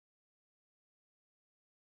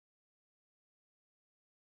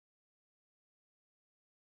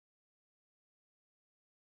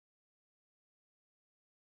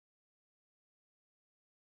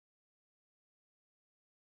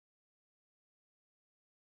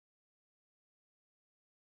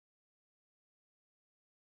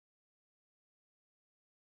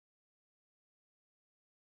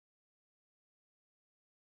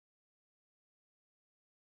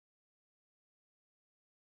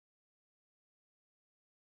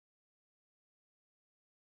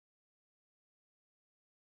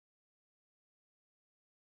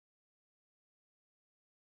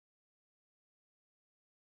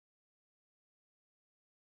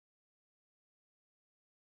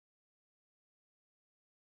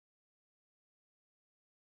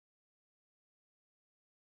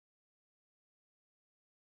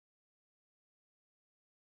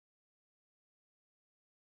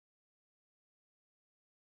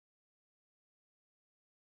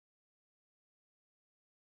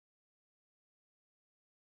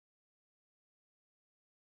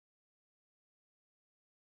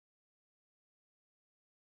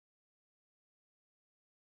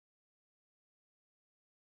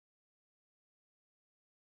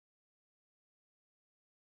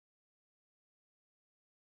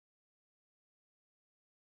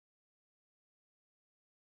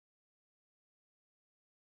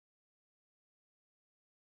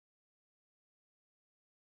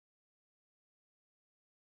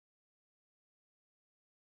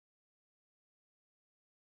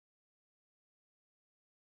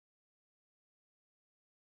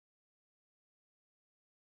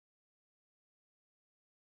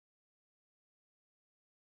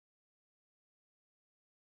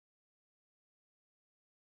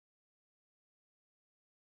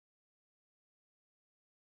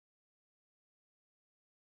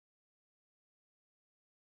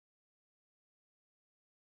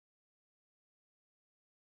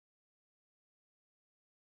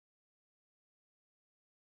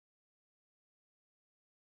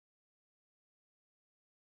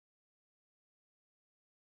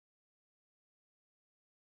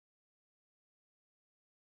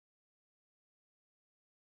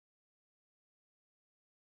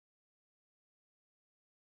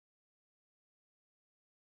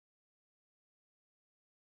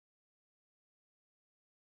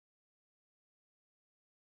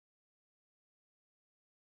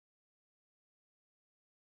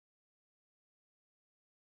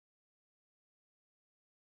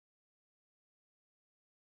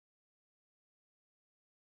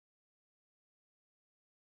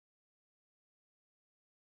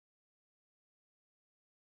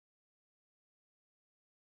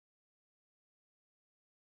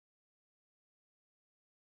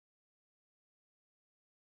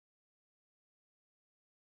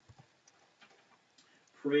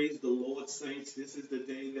Praise the Lord, saints. This is the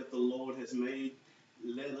day that the Lord has made.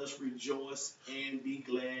 Let us rejoice and be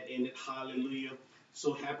glad in it. Hallelujah.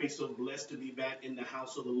 So happy, so blessed to be back in the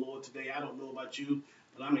house of the Lord today. I don't know about you,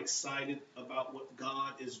 but I'm excited about what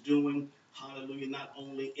God is doing. Hallelujah. Not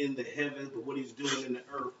only in the heavens, but what he's doing in the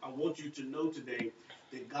earth. I want you to know today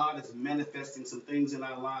that God is manifesting some things in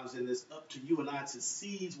our lives, and it's up to you and I to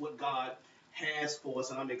seize what God has for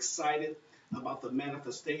us. And I'm excited about the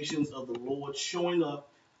manifestations of the Lord showing up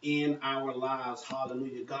in our lives.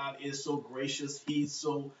 Hallelujah. God is so gracious. He's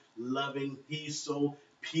so loving. He's so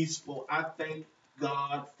peaceful. I thank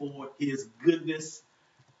God for his goodness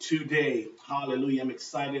today. Hallelujah. I'm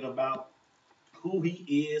excited about who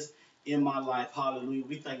he is in my life. Hallelujah.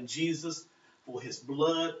 We thank Jesus for his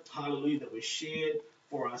blood. Hallelujah. That was shed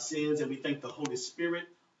for our sins. And we thank the Holy Spirit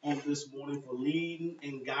on this morning for leading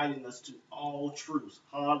and guiding us to all truth.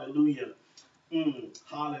 Hallelujah.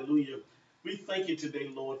 Hallelujah. We thank you today,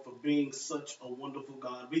 Lord, for being such a wonderful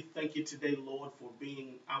God. We thank you today, Lord, for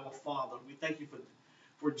being our Father. We thank you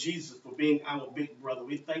for Jesus, for being our big brother.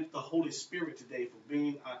 We thank the Holy Spirit today for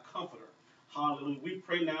being our comforter. Hallelujah. We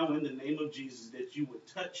pray now in the name of Jesus that you would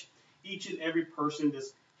touch each and every person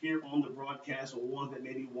that's here on the broadcast or ones that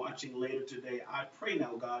may be watching later today. I pray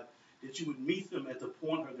now, God, that you would meet them at the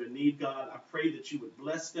point of their need, God. I pray that you would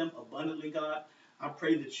bless them abundantly, God. I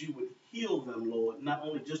pray that you would heal them, Lord, not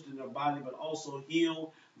only just in their body, but also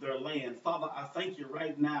heal their land. Father, I thank you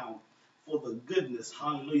right now for the goodness.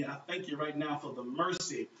 Hallelujah. I thank you right now for the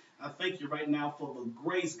mercy. I thank you right now for the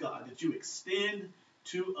grace, God, that you extend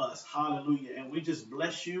to us. Hallelujah. And we just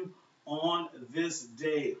bless you on this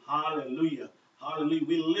day. Hallelujah. Hallelujah.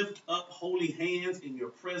 We lift up holy hands in your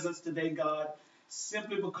presence today, God,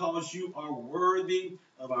 simply because you are worthy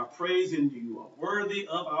of our praise and you are worthy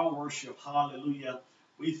of our worship. Hallelujah.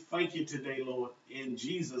 We thank you today, Lord, in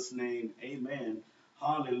Jesus' name. Amen.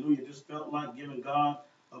 Hallelujah. Just felt like giving God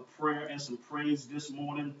a prayer and some praise this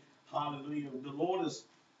morning. Hallelujah. The Lord is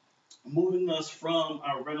moving us from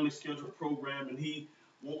our regularly scheduled program, and he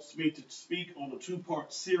wants me to speak on a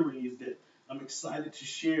two-part series that I'm excited to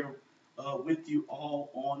share with you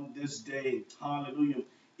all on this day. Hallelujah.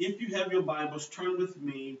 If you have your Bibles, turn with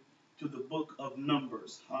me to the book of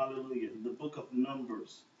Numbers. Hallelujah. The book of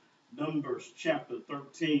Numbers. Numbers chapter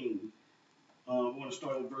 13. We're going to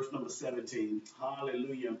start at verse number 17.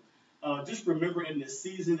 Hallelujah. Just remember in this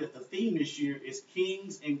season that the theme this year is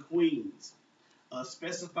kings and queens.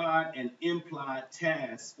 Specified and implied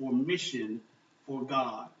task or mission for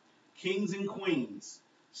God. Kings and queens,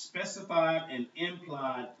 specified and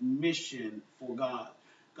implied mission for God.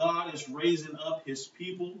 God is raising up his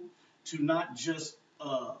people to not just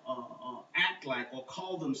act like or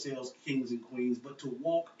call themselves kings and queens, but to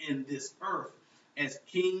walk in this earth as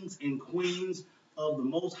kings and queens of the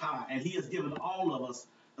Most High. And he has given all of us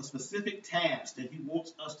a specific task that he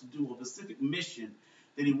wants us to do, a specific mission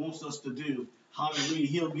that he wants us to do. Hallelujah.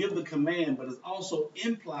 He'll give the command, but it's also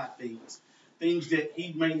implied things that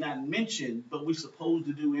he may not mention, but we're supposed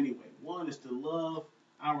to do anyway. One is to love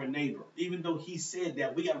our neighbor. Even though he said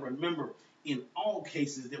that, we got to remember in all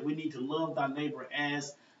cases that we need to love thy neighbor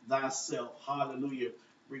as thyself. Hallelujah.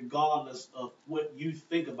 Regardless of what you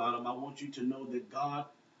think about him, I want you to know that God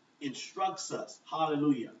instructs us.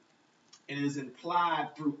 Hallelujah. And it is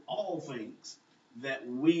implied through all things that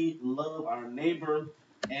we love our neighbor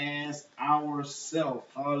as ourselves.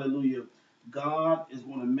 Hallelujah. God is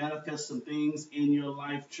going to manifest some things in your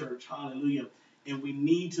life, church. Hallelujah. And we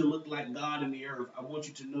need to look like God in the earth. I want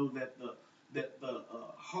you to know that the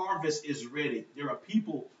harvest is ready. There are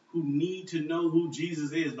people who need to know who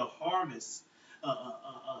Jesus is. The harvest,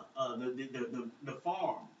 the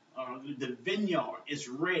farm, the vineyard is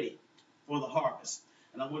ready for the harvest.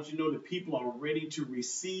 And I want you to know that people are ready to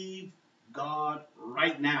receive God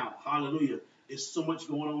right now. Hallelujah. There's so much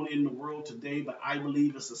going on in the world today, but I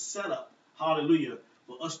believe it's a setup, hallelujah,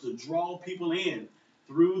 for us to draw people in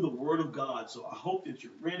through the word of God. So I hope that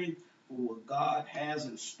you're ready for what God has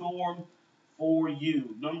in store for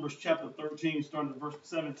you. Numbers chapter 13, starting at verse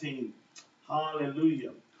 17.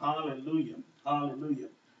 Hallelujah. Hallelujah. Hallelujah.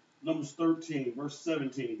 Numbers 13, verse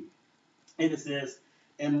 17. And it says,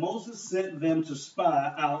 and Moses sent them to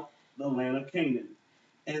spy out the land of Canaan,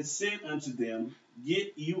 and said unto them,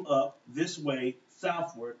 get you up this way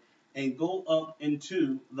southward, and go up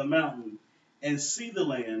into the mountain, and see the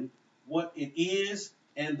land, what it is,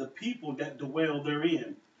 and the people that dwell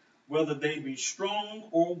therein, whether they be strong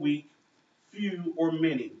or weak, few or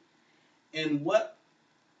many, and what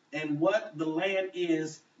the land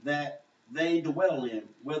is that they dwell in,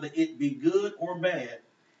 whether it be good or bad,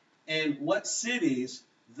 and what cities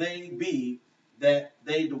they be that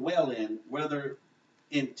they dwell in, whether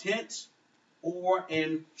in tents or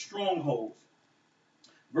in strongholds.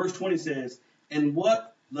 Verse 20 says, and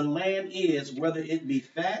what the land is, whether it be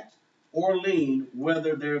fat or lean,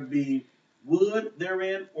 whether there be wood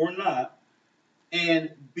therein or not,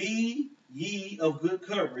 and be ye of good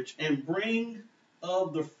courage, and bring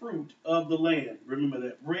of the fruit of the land. Remember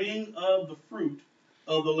that. Bring of the fruit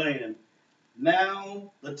of the land.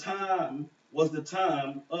 Now the time was the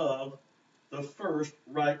time of the first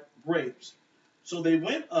ripe grapes. So they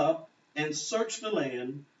went up and searched the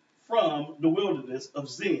land from the wilderness of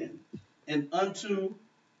Zin and unto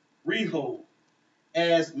Rehob,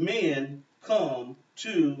 as men come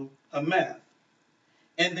to Hamath.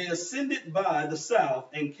 And they ascended by the south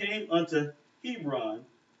and came unto Hebron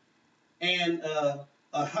and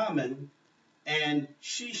Ahaman and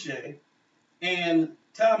Shishai and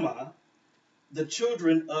Tamar. The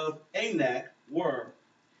children of Anak were.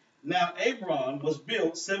 Now Abram was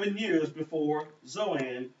built 7 years before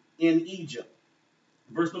Zoan in Egypt.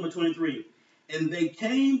 Verse number 23. And they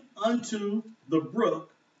came unto the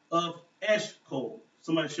brook of Eshcol.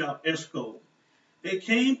 Somebody shout Eshcol. They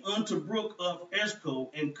came unto brook of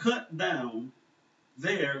Eshcol and cut down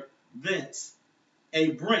there thence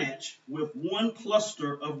a branch with one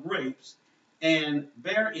cluster of grapes and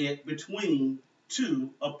bare it between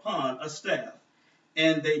two upon a staff.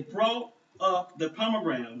 And they brought up the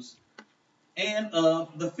pomegranates and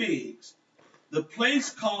of the figs. The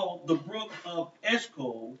place called the brook of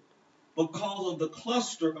Eshcol because of the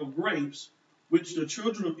cluster of grapes which the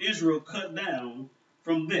children of Israel cut down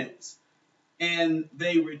from thence. And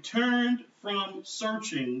they returned from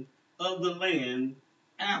searching of the land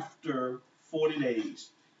after 40 days.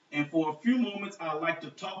 And for a few moments, I'd like to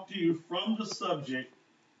talk to you from the subject,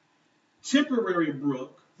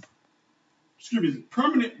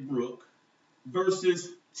 permanent brook versus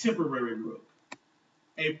temporary brook.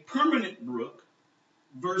 A permanent brook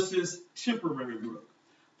versus temporary brook.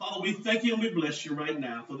 Father, we thank you and we bless you right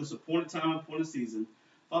now for this appointed time, appointed season.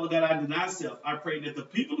 Father God, I deny self. I pray that the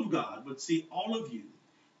people of God would see all of you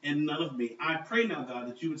and none of me. I pray now, God,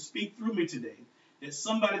 that you would speak through me today, that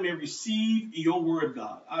somebody may receive your word,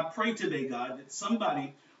 God. I pray today, God, that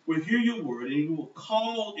somebody will hear your word and you will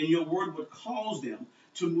call, and your word would cause them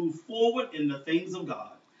to move forward in the things of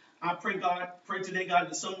God. I pray, God, today, God,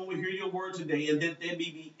 that someone will hear your word today and that they may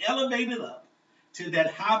be elevated up to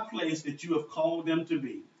that high place that you have called them to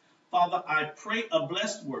be. Father, I pray a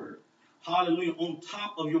blessed word, hallelujah, on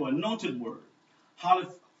top of your anointed word.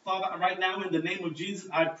 Hallelujah. Father, right now in the name of Jesus,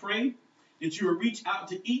 I pray that you will reach out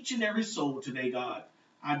to each and every soul today, God.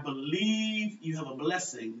 I believe you have a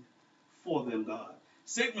blessing for them, God.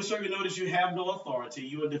 Satan, sir, you notice you have no authority.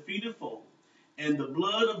 You are a defeated foe, and the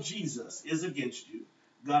blood of Jesus is against you.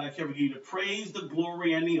 God, I can give you the praise, the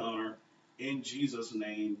glory, and the honor. In Jesus'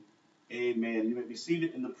 name, amen. You may be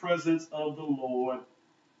seated in the presence of the Lord.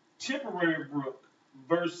 Temporary brook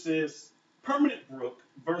versus permanent brook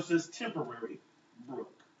versus temporary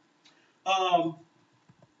brook.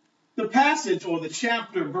 The passage or the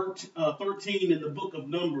chapter 13 in the book of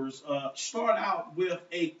Numbers start out with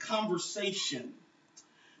a conversation.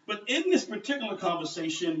 But in this particular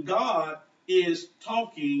conversation, God is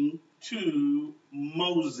talking to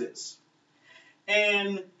Moses.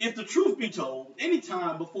 And if the truth be told,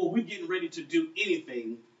 anytime before we're getting ready to do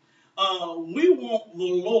anything, we want the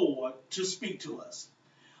Lord to speak to us.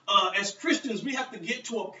 As Christians, we have to get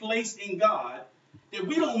to a place in God that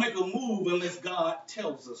we don't make a move unless God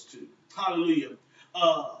tells us to. Hallelujah.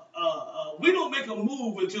 We don't make a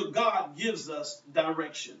move until God gives us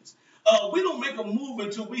directions. We don't make a move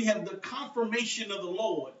until we have the confirmation of the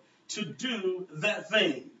Lord to do that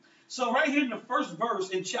thing. So right here in the first verse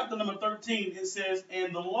in chapter number 13, it says,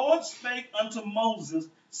 and the Lord spake unto Moses,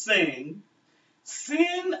 saying,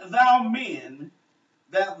 send thou men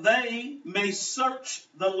that they may search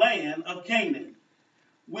the land of Canaan,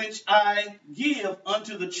 which I give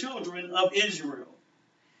unto the children of Israel.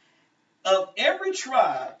 Of every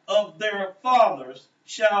tribe of their fathers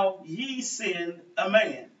shall ye send a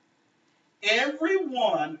man, every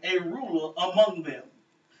one a ruler among them.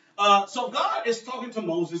 So God is talking to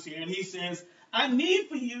Moses here, and he says, I need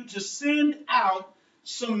for you to send out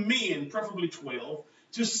some men, preferably 12,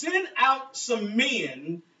 to send out some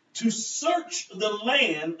men to search the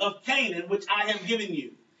land of Canaan, which I have given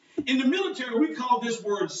you. In the military, we call this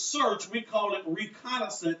word search, we call it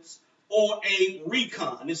reconnaissance or a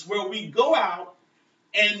recon. It's where we go out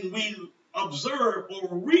and we observe or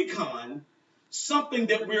recon something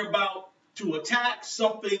that we're about to attack,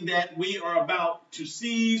 something that we are about to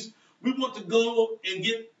seize. We want to go and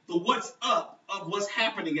get the what's up of what's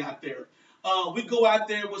happening out there. We go out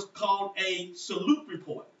there, what's called a salute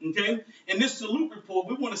report. Okay? In this salute report,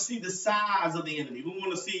 we want to see the size of the enemy. We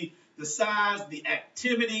want to see the size, the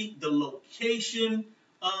activity, the location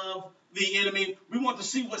of the enemy. We want to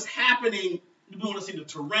see what's happening. We want to see the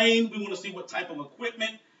terrain. We want to see what type of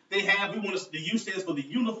equipment they have. We want to, the U stands for the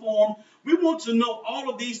uniform. We want to know all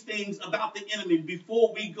of these things about the enemy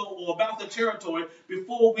before we go, or about the territory,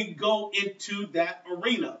 before we go into that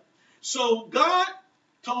arena. So God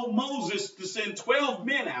told Moses to send 12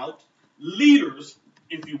 men out, leaders,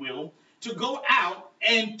 if you will, to go out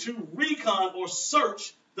and to recon or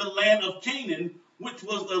search the land of Canaan, which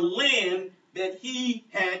was the land that he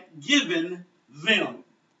had given them.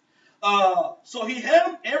 So he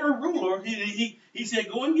had every ruler. He said,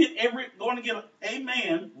 go and get a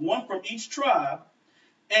man, one from each tribe,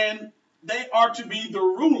 and they are to be the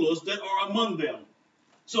rulers that are among them.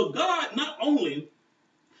 So God not only,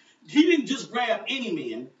 he didn't just grab any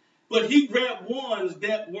men, but he grabbed ones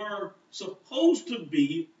that were supposed to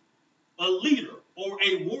be a leader or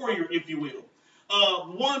a warrior, if you will,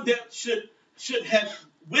 one that should have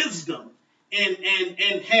wisdom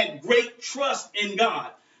and had great trust in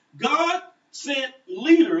God. God sent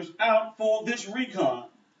leaders out for this recon.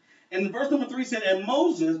 And verse number 3 said, and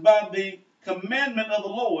Moses, by the commandment of the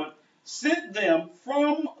Lord, sent them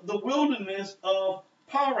from the wilderness of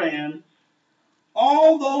Paran.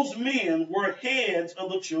 All those men were heads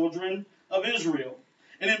of the children of Israel.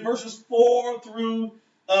 And in verses 4 through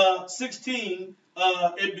 16,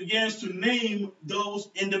 it begins to name those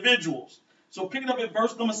individuals. So picking up at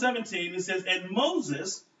verse number 17, it says, and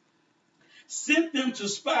Moses sent them to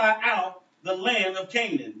spy out the land of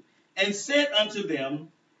Canaan, and said unto them,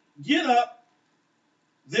 get up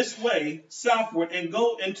this way southward, and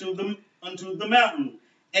go unto the mountain,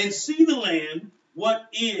 and see the land, what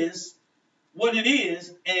it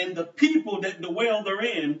is, and the people that dwell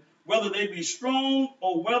therein, whether they be strong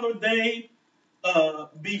or whether they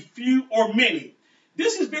be few or many.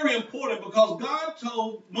 This is very important because God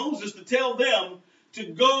told Moses to tell them to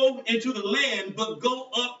go into the land, but go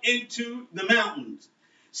up into the mountains.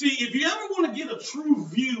 See, if you ever want to get a true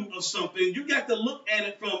view of something, you got to look at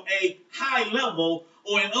it from a high level,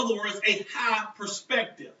 or in other words, a high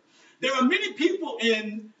perspective. There are many people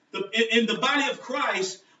in the body of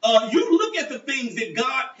Christ. You look at the things that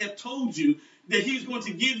God had told you that he's going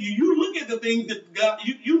to give you. You look at the things that God,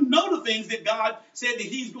 you know the things that God said that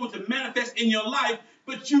he's going to manifest in your life,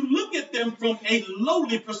 but you look at them from a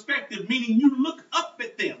lowly perspective, meaning you look up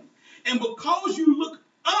at them. And because you look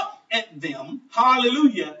up at them,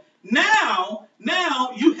 hallelujah, now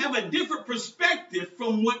you have a different perspective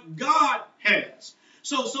from what God has.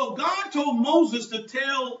 So God told Moses to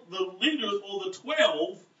tell the leaders, or the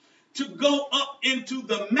 12, to go up into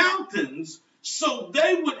the mountains so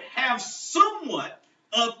they would have somewhat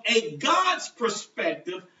of a God's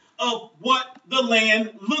perspective of what the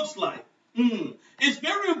land looks like. It's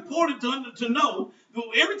very important to know that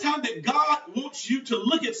every time that God wants you to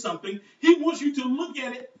look at something, he wants you to look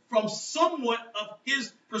at it from somewhat of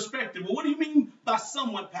his perspective. Well, what do you mean by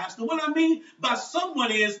somewhat, Pastor? What I mean by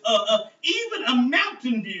somewhat is even a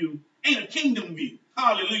mountain view ain't a kingdom view.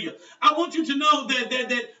 Hallelujah. I want you to know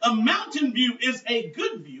that a mountain view is a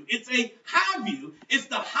good view. It's a high view. It's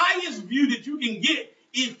the highest view that you can get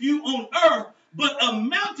if you on earth. But a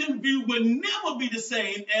mountain view will never be the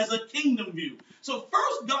same as a kingdom view. So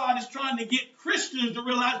first, God is trying to get Christians to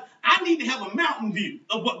realize I need to have a mountain view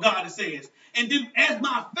of what God says. And then as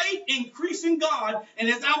my faith increases in God, and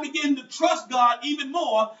as I begin to trust God even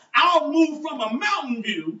more, I'll move from a mountain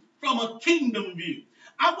view from a kingdom view.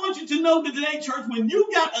 I want you to know that today, church, when you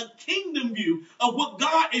got a kingdom view of what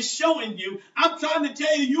God is showing you, I'm trying to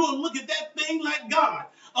tell you, you'll look at that thing like God.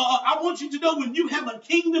 I want you to know when you have a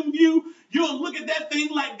kingdom view, you'll look at that thing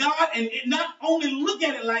like God, and not only look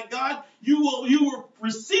at it like God, you will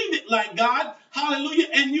receive it like God, hallelujah,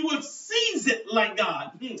 and you will seize it like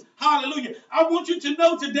God, hallelujah. I want you to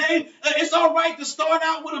know today, it's all right to start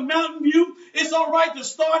out with a mountain view. It's all right to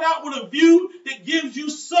start out with a view that gives you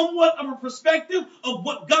somewhat of a perspective of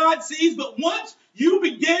what God sees, but once you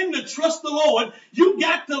begin to trust the Lord, you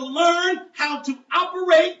got to learn how to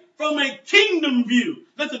operate from a kingdom view.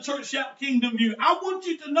 Let the church shout kingdom view. I want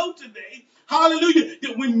you to know today, hallelujah,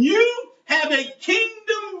 that when you have a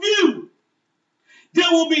kingdom view,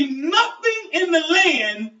 there will be nothing in the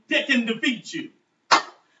land that can defeat you.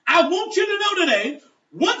 I want you to know today,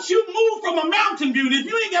 once you move from a mountain view, if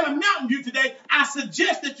you ain't got a mountain view today, I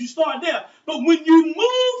suggest that you start there. But when you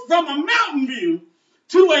move from a mountain view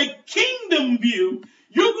to a kingdom view,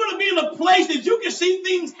 you're going to be in a place that you can see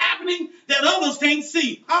things happening that others can't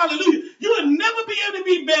see. Hallelujah. You will never be able to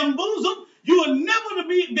be bamboozled. You will never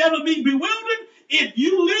be able to be bewildered if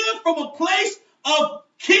you live from a place of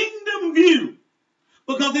Kingdom view.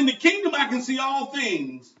 Because in the kingdom I can see all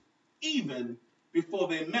things, even before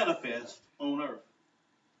they manifest on earth.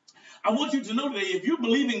 I want you to know today, if you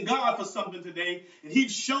believe in God for something today, and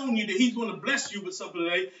he's shown you that he's going to bless you with something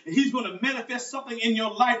today, and he's going to manifest something in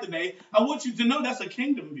your life today, I want you to know that's a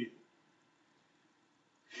kingdom view.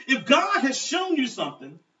 If God has shown you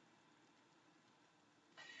something,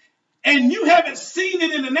 and you haven't seen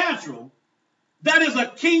it in the natural, that is a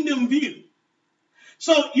kingdom view.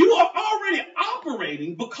 So you are already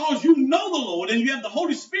operating because you know the Lord and you have the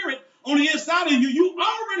Holy Spirit on the inside of you. You're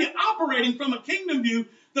already operating from a kingdom view.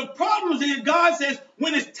 The problem is that God says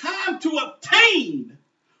when it's time to obtain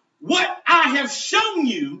what I have shown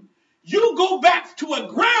you, you go back to a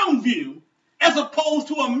ground view as opposed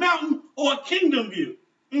to a mountain or a kingdom view.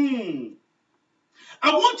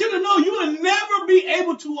 I want you to know you will never be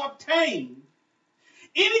able to obtain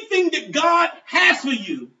anything that God has for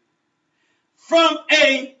you from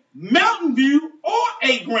a mountain view or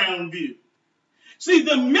a ground view. See,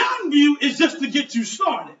 the mountain view is just to get you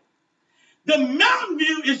started. The mountain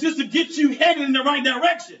view is just to get you headed in the right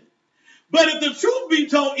direction. But if the truth be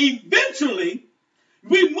told, eventually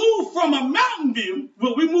we move from a mountain view,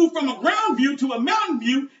 we move from a ground view to a mountain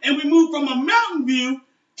view, and we move from a mountain view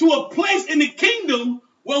to a place in the kingdom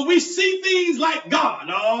where we see things like God.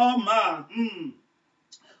 Oh, my.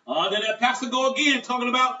 Then that pastor go again talking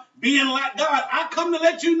about being like God. I come to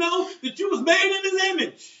let you know that you was made in his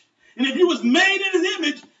image. And if you was made in his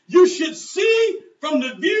image, you should see from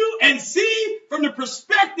the view and see from the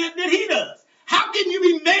perspective that he does. How can you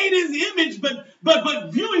be made in his image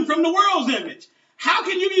but viewing from the world's image? How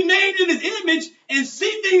can you be made in his image and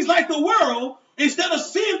see things like the world instead of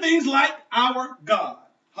seeing things like our God?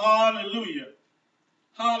 Hallelujah.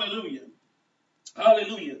 Hallelujah.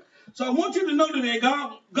 Hallelujah. So I want you to know today,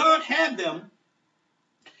 God had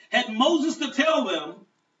Moses to tell them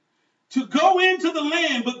to go into the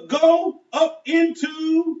land, but go up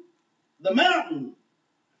into the mountain.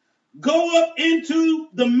 Go up into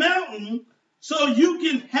the mountain so you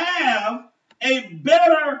can have a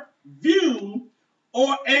better view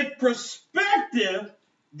or a perspective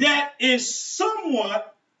that is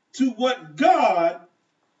somewhat to what God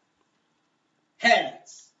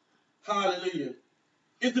has. Hallelujah.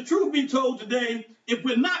 If the truth be told today, if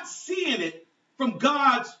we're not seeing it from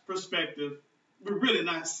God's perspective, we're really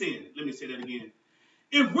not seeing it. Let me say that again.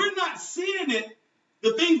 If we're not seeing it,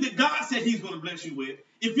 the things that God said he's going to bless you with,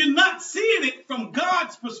 if you're not seeing it from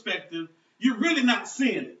God's perspective, you're really not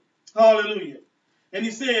seeing it. Hallelujah. And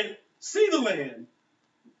he said, see the land,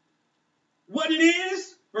 what it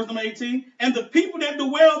is, verse number 18, and the people that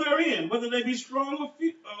dwell therein, whether they be strong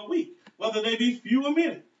or weak, whether they be few or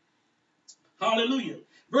many. Hallelujah.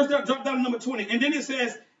 Verse that drop down to number 20. And then it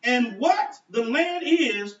says, and what the land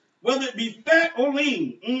is, whether it be fat or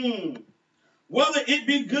lean, whether it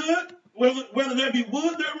be good, whether there be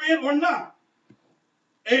wood therein or not,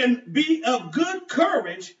 and be of good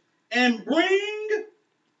courage, and bring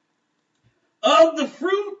of the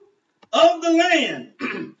fruit of the land.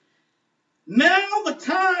 Now the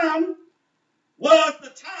time was the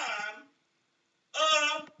time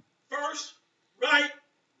of first ripe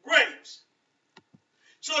grapes.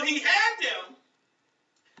 So he had them.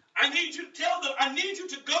 I need you to tell them, I need you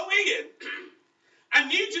to go in. I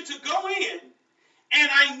need you to go in, and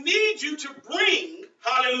I need you to bring,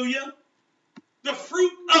 hallelujah, the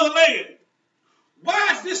fruit of the land. Why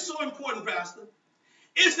is this so important, Pastor?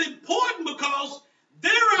 It's important because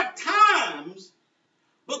there are times,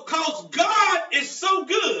 because God is so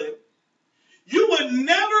good, you will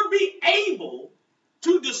never be able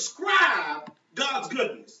to describe God's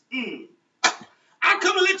goodness. I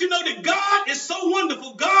come to let you know that God is so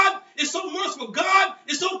wonderful. God is so merciful. God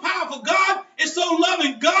is so powerful. God is so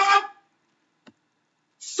loving. God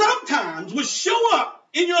sometimes will show up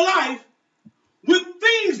in your life with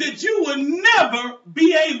things that you will never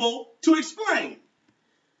be able to explain.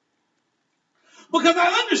 Because I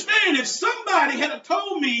understand if somebody had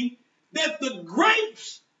told me that the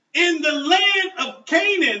grapes in the land of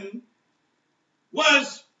Canaan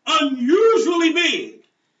was unusually big.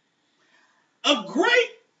 A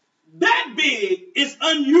grape that big is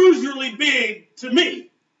unusually big to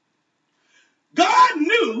me. God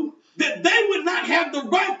knew that they would not have the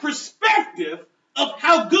right perspective of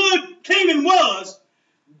how good Canaan was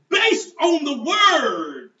based on the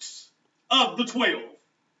words of the 12.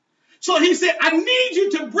 So he said, I need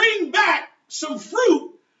you to bring back some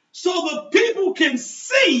fruit so the people can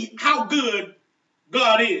see how good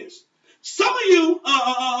God is. Some of you,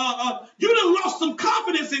 you done lost some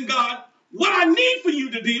confidence in God. What I need for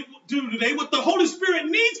you to do today, what the Holy Spirit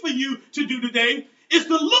needs for you to do today, is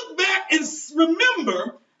to look back and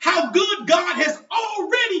remember how good God has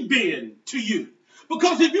already been to you.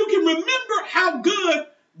 Because if you can remember how good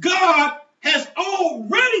God has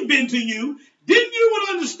already been to you, then you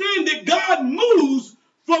will understand that God moves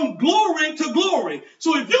from glory to glory.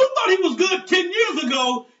 So if you thought he was good 10 years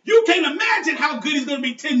ago, you can't imagine how good he's going to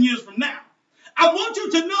be 10 years from now. I want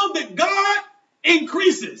you to know that God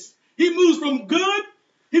increases. He moves from good,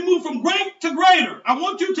 he moves from great to greater. I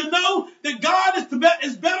want you to know that God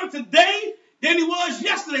is better today than he was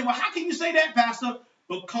yesterday. Well, how can you say that, Pastor?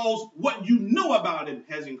 Because what you know about him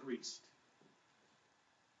has increased.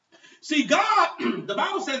 See, God, the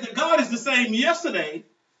Bible says that God is the same yesterday,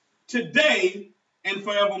 today, and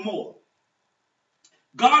forevermore.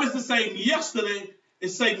 God is the same yesterday,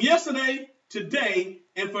 today,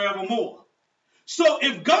 and forevermore. So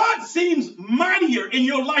if God seems mightier in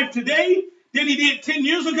your life today than he did 10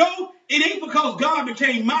 years ago, it ain't because God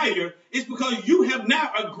became mightier. It's because you have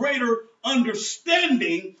now a greater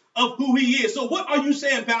understanding of who he is. So what are you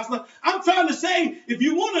saying, Pastor? I'm trying to say, if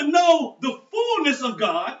you want to know the fullness of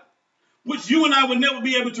God, which you and I would never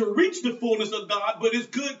be able to reach the fullness of God, but it's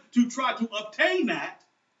good to try to obtain that.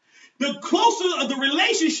 The closer of the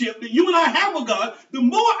relationship that you and I have with God, the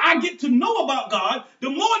more I get to know about God, the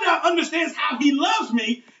more that I understand how he loves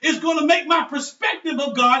me, is going to make my perspective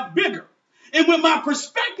of God bigger. And when my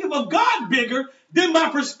perspective of God bigger, then my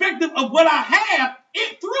perspective of what I have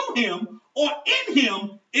through him or in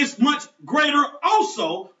him is much greater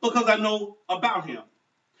also because I know about him.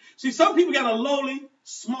 See, some people got a lowly,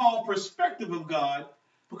 small perspective of God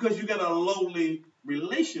because you got a lowly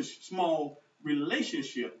relationship, small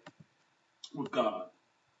relationship with God.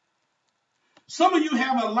 Some of you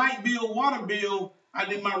have a light bill, water bill, I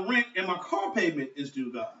think my rent and my car payment is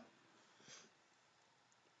due God.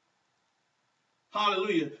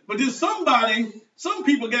 Hallelujah. But then some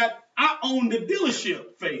people got, I own the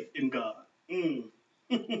dealership faith in God.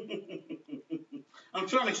 I'm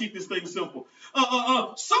trying to keep this thing simple.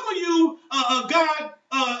 Some of you, God,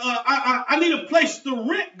 I need a place to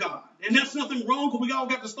rent, God. And that's nothing wrong because we all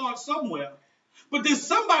got to start somewhere. But then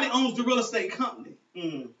somebody owns the real estate company.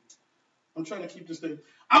 I'm trying to keep this thing.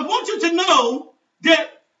 I want you to know that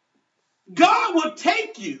God will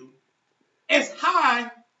take you as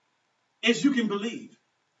high as you can believe.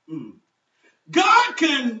 God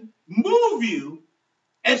can move you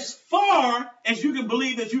as far as you can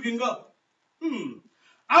believe that you can go.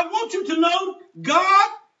 I want you to know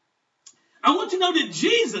I want you to know that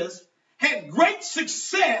Jesus had great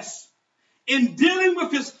success in dealing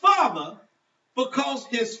with his Father because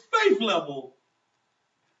his faith level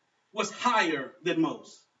was higher than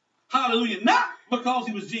most. Hallelujah. Not because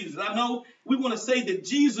he was Jesus. I know we want to say that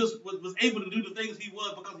Jesus was able to do the things he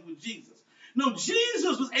was because he was Jesus. No,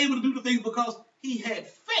 Jesus was able to do the things because he had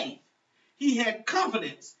faith. He had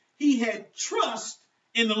confidence. He had trust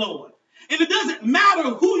in the Lord. And it doesn't matter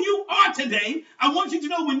who you are today. I want you to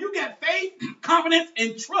know when you got faith, confidence,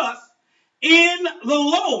 and trust in the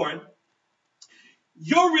Lord,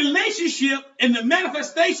 your relationship and the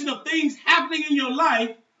manifestation of things happening in your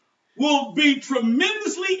life will be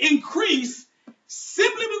tremendously increased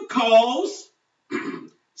simply because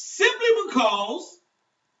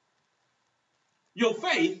your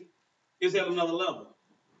faith is at another level.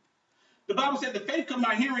 The Bible said the faith comes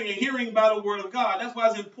by hearing and hearing by the word of God. That's why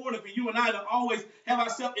it's important for you and I to always have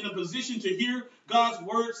ourselves in a position to hear God's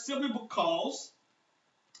word simply because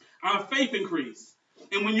our faith increased.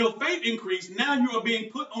 And when your faith increased, now you are being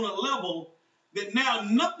put on a level that now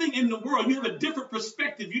nothing in the world, you have a different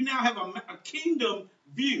perspective. You now have a kingdom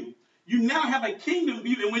view. You now have a kingdom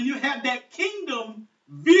view. And when you have that kingdom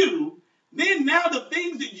view, then now the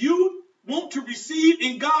things that you want to receive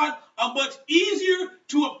in God are much easier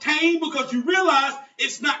to obtain because you realize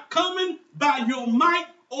it's not coming by your might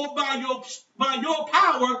or by your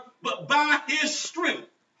power, but by his strength.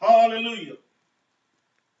 Hallelujah.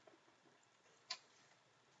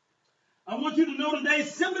 I want you to know today,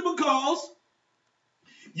 simply because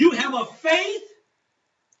you have a faith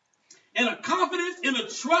and a confidence and a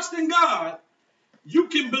trust in God, you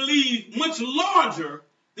can believe much larger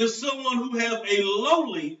than someone who has a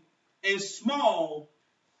lowly and small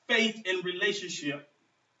faith and relationship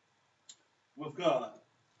with God.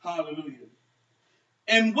 Hallelujah.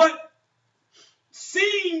 And what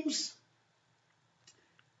seems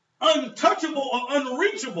untouchable or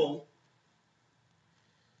unreachable,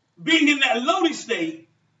 being in that lowly state,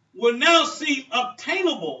 will now seem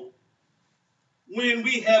obtainable when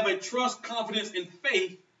we have a trust, confidence, and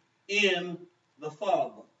faith in the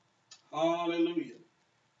Father. Hallelujah.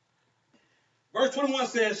 Verse 21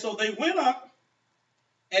 says, so they went up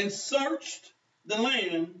and searched the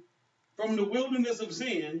land from the wilderness of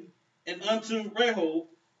Zin and unto Rehob,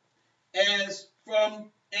 as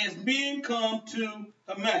men come to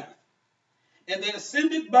Hamath. And they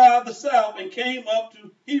ascended by the south and came up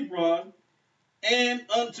to Hebron and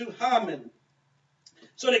unto Haman.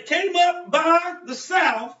 So they came up by the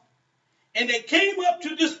south and they came up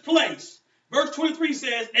to this place. Verse 23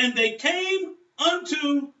 says, and they came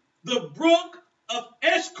unto the brook of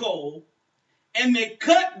Eshcol, and they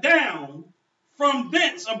cut down from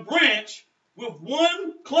thence a branch with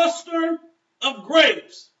one cluster of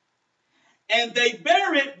grapes, and they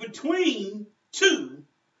bare it between two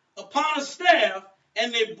upon a staff,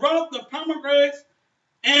 and they brought the pomegranates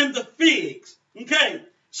and the figs. Okay,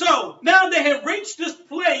 so now they have reached this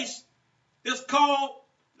place that's called,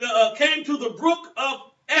 came to the brook of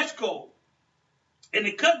Eshcol, and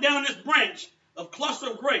they cut down this branch of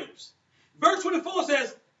cluster of grapes. Verse 24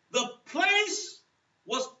 says, the place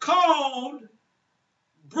was called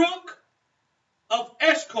Brook of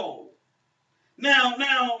Eshcol. Now,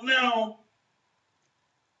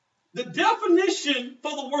 the definition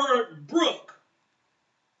for the word brook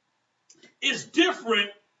is different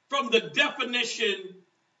from the definition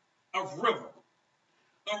of river.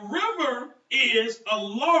 A river is a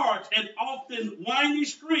large and often windy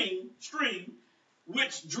stream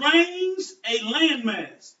which drains a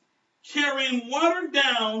landmass, carrying water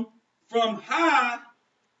down from high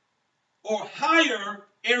or higher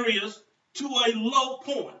areas to a low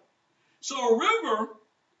point. So a river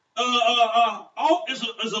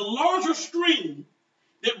is a larger stream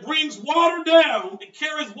that brings water down, it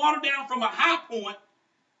carries water down from a high point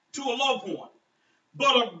to a low point.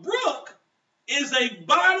 But a brook is a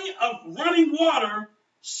body of running water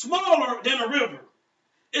smaller than a river.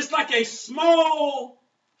 It's like a small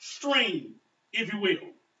stream, if you will.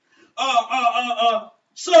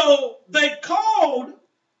 So they called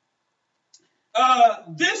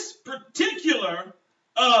this particular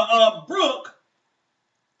brook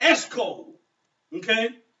Eshcol. Okay?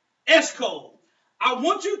 Eshcol. I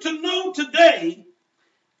want you to know today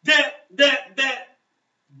that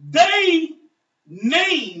they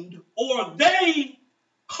named or they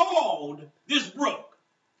called this brook.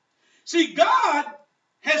 See, God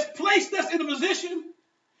has placed us in a position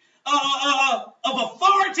of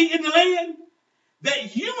authority in the land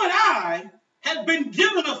that you and I have been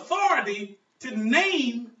given authority to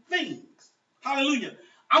name things. Hallelujah.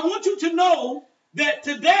 I want you to know that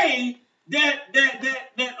today that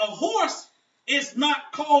a horse is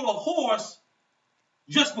not called a horse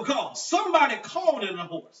just because somebody called it a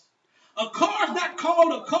horse. A car is not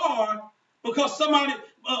called a car because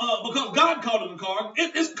because God called it a car.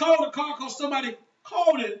 It's called a car because somebody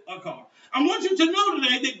called it a car. I want you to know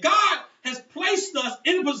today that God has placed us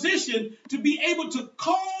in a position to be able to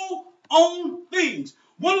call on things.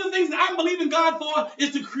 One of the things that I believe in God for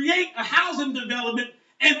is to create a housing development,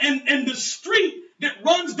 and the street that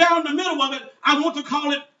runs down the middle of it, I want to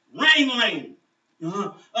call it Rain Lane.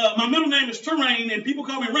 My middle name is Terrain, and people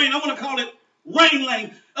call me Rain. I want to call it Rain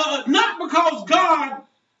Lane. Not because God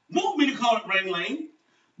wants me to call it Rain Lane,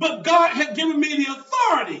 but God has given me the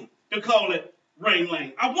authority to call it Rain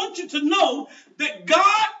Lane. I want you to know that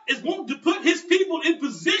God is wanting to put his people in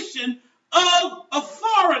position of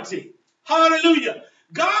authority. Hallelujah.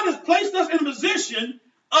 God has placed us in a position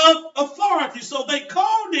of authority. So they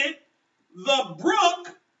called it the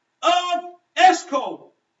Brook of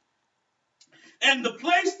Eshcol. And the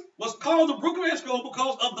place was called the Brook of Eshcol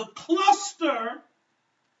because of the cluster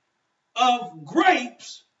of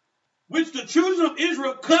grapes which the children of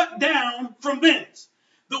Israel cut down from thence.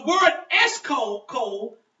 The word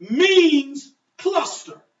Eshcol means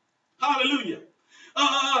cluster. Hallelujah.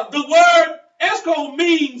 The word Eshcol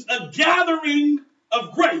means a gathering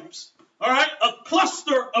of grapes. All right, a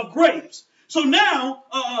cluster of grapes. So now,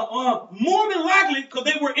 more than likely, because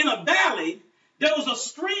they were in a valley, there was a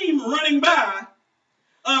stream running by,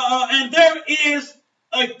 and there is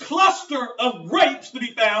a cluster of grapes to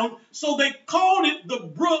be found. So they called it the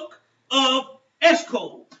Brook of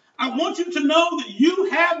Eshcol. I want you to know that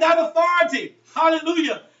you have that authority.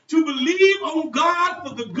 Hallelujah. To believe on God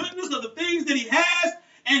for the goodness of the things that he has,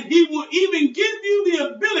 and he will even give you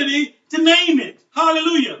the ability to name it.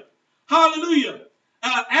 Hallelujah. Hallelujah.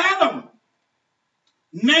 Adam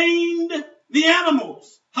named the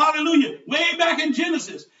animals. Hallelujah. Way back in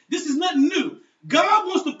Genesis. This is nothing new. God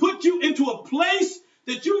wants to put you into a place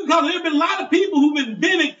that you can call it. There have been a lot of people who've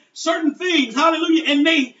invented certain things. Hallelujah. And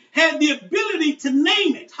they had the ability to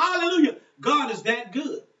name it. Hallelujah. God is that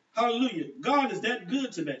good. Hallelujah. God is that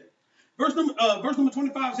good today. Verse number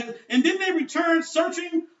 25 says, and then they returned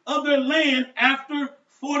searching of their land after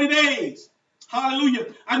 40 days. Hallelujah.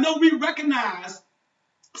 I know we recognize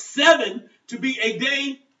 7 to be a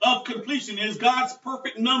day of completion. It is God's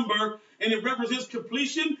perfect number, and it represents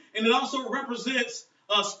completion, and it also represents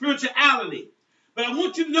spirituality. But I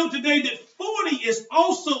want you to know today that 40 is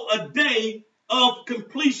also a day of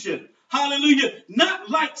completion. Hallelujah. Not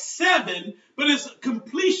like 7, but it's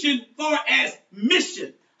completion far as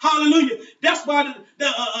mission. Hallelujah. That's why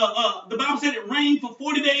the Bible said it rained for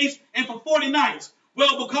 40 days and for 40 nights.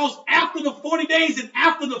 Well, because after the 40 days and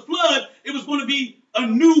after the flood, it was going to be a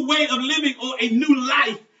new way of living or a new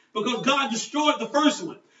life, because God destroyed the first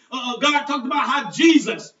one. God talked about how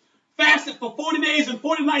Jesus fasted for 40 days and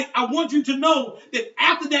 40 nights. I want you to know that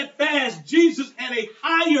after that fast, Jesus had a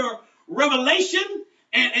higher revelation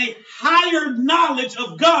and a higher knowledge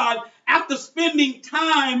of God after spending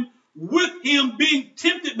time with him, being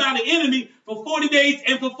tempted by the enemy for 40 days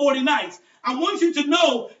and for 40 nights. I want you to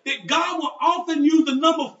know that God will often use the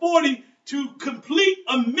number 40 to complete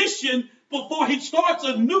a mission before he starts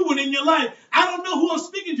a new one in your life. I don't know who I'm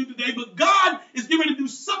speaking to today, but God is getting ready to do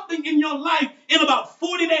something in your life in about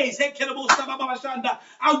 40 days.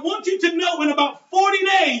 I want you to know in about 40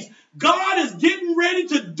 days, God is getting ready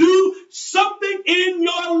to do something in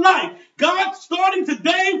your life. God, starting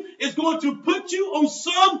today, is going to put you on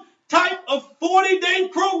some type of 40-day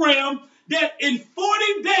program that in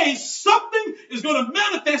 40 days, something is going to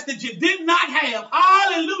manifest that you did not have.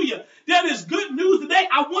 Hallelujah. That is good news today.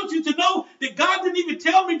 I want you to know that God didn't even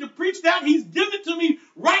tell me to preach that. He's giving it to me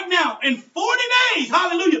right now. In 40 days,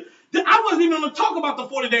 hallelujah. I wasn't even going to talk about the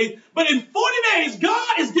 40 days, but in 40 days,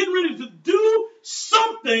 God is getting ready to do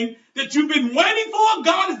something that you've been waiting for.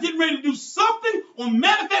 God is getting ready to do something or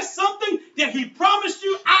manifest something that he promised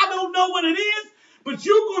you. I don't know what it is, but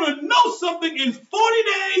you're going to know something in 40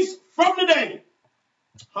 days from today.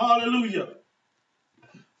 Hallelujah.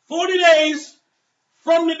 40 days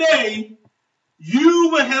from today, you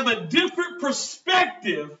will have a different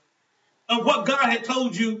perspective of what God had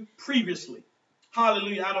told you previously.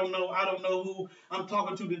 Hallelujah. I don't know who I'm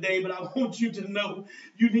talking to today, but I want you to know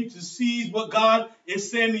you need to seize what God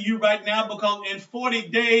is saying to you right now, because in 40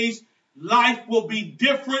 days, life will be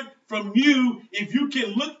different from you if you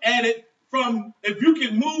can look at it if you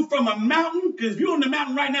can move from a mountain, because if you're on the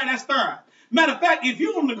mountain right now, that's fine. Matter of fact, if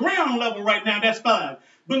you're on the ground level right now, that's fine.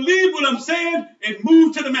 Believe what I'm saying and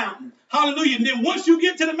move to the mountain. Hallelujah. And then once you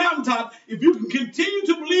get to the mountaintop, if you can continue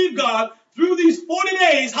to believe God through these 40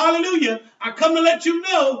 days, hallelujah, I come to let you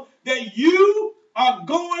know that you are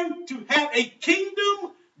going to have a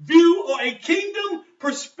kingdom view or a kingdom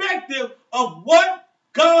perspective of what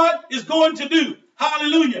God is going to do.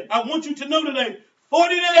 Hallelujah. I want you to know today,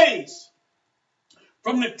 40 days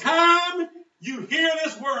from the time you hear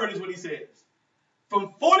this word is what he says.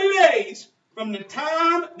 From 40 days from the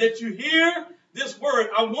time that you hear this word,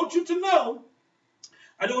 I want you to know,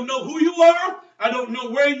 I don't know who you are. I don't know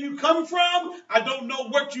where you come from. I don't know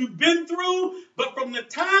what you've been through. But from the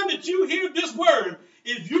time that you hear this word,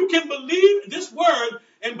 if you can believe this word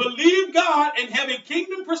and believe God and have a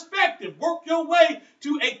kingdom perspective, work your way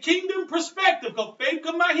to a kingdom perspective, because faith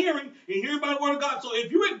comes by hearing and hearing by the word of God. So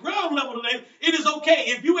if you're at ground level today, it is okay.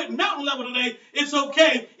 If you're at mountain level today, it's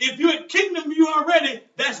okay. If you're at kingdom view already,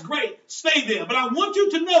 that's great. Stay there. But I want you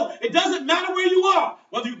to know it doesn't matter where you are,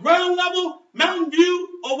 whether you're ground level, mountain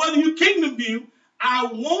view, or whether you're kingdom view. I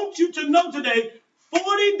want you to know today,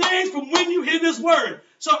 40 days from when you hear this word.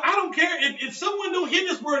 So I don't care if someone don't hear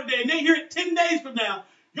this word today and they hear it 10 days from now,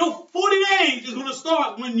 your 40 days is going to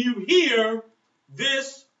start when you hear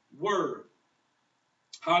this word.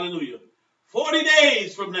 Hallelujah. 40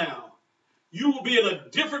 days from now, you will be in a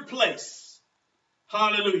different place.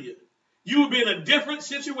 Hallelujah. You will be in a different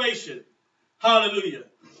situation. Hallelujah.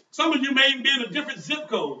 Some of you may be in a different zip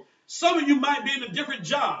code. Some of you might be in a different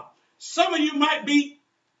job. Some of you might be,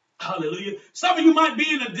 hallelujah, some of you might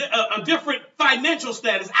be in a different financial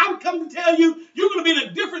status. I'm coming to tell you, you're going to be in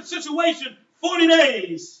a different situation 40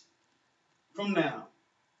 days from now.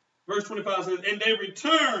 Verse 25 says, and they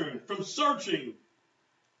returned from searching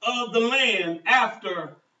of the land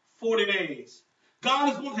after 40 days.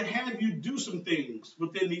 God is going to have you do some things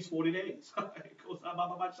within these 40 days.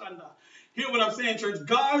 Hear what I'm saying, church?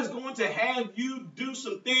 God is going to have you do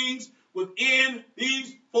some things within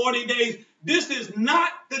these 40 days. This is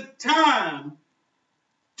not the time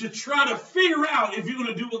to try to figure out if you're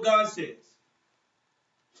going to do what God says.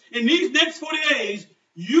 In these next 40 days,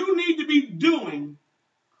 you need to be doing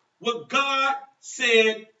what God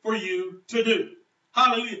said for you to do.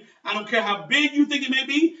 Hallelujah. I don't care how big you think it may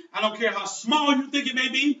be. I don't care how small you think it may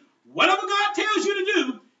be. Whatever God tells you to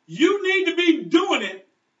do, you need to be doing it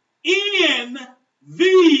in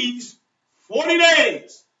these 40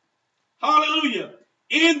 days. Hallelujah.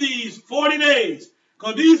 In these 40 days.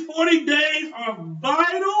 Because 40 days are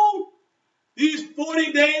vital. These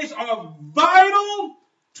 40 days are vital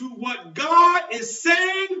to what God is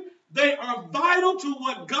saying. They are vital to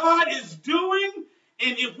what God is doing.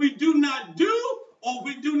 And if we do not do or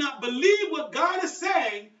we do not believe what God is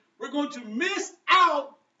saying, we're going to miss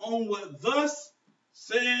out on what thus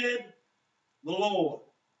said the Lord.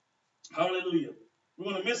 Hallelujah.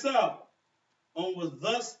 We're going to miss out on what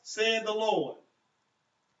thus said the Lord.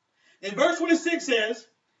 And verse 26 says,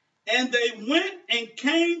 and they went and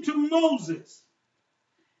came to Moses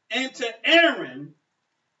and to Aaron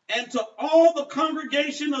and to all the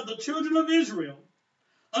congregation of the children of Israel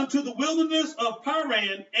unto the wilderness of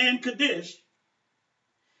Paran and Kadesh,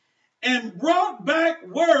 and brought back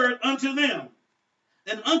word unto them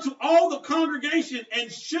and unto all the congregation,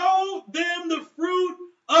 and showed them the fruit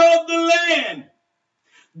of the land.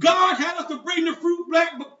 God had us to bring the fruit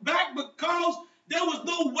back because there was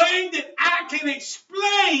no way that I can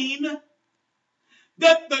explain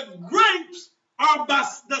that the grapes are by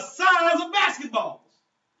the size of basketballs.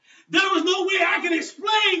 There was no way I can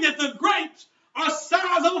explain that the grapes are the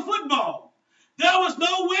size of a football. There was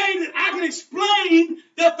no way that I can explain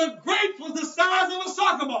that the grapes was the size of a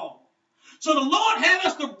soccer ball. So the Lord had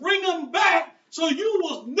us to bring them back so you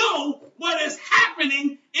will know what is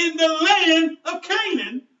happening in the land of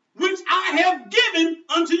Canaan, which I have given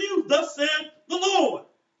unto you, thus said the Lord.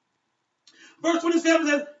 Verse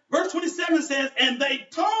 27 says, and they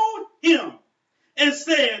told him and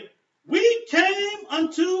said, we came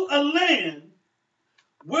unto a land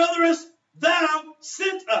whither thou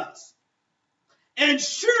sent us, and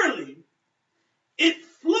surely it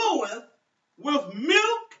floweth with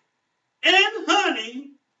milk and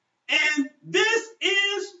honey, and this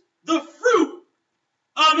is the fruit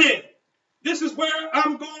of it. This is where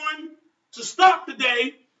I'm going to stop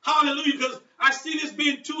today. Hallelujah, because I see this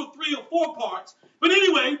being 2 or 3 or 4 parts. But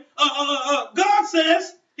anyway, God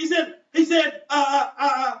says, he said,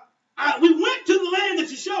 we went to the land that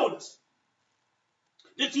you showed us,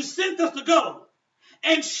 that you sent us to go,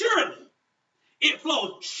 and surely it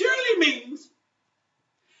flows. Surely means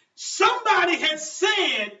somebody had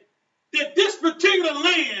said that this particular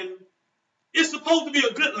land is supposed to be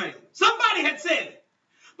a good land. Somebody had said it.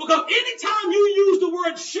 Because anytime you use the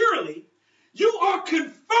word surely, you are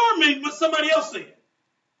confirming what somebody else said.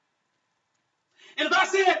 And if I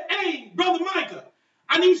said, hey, Brother Micah,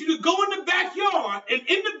 I need you to go in the backyard, and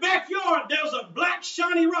in the backyard, there's a black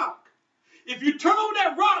shiny rock. If you turn over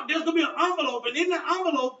that rock, there's going to be an envelope, and in that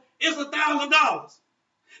envelope is $1,000.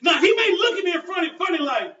 Now, he may look at me funny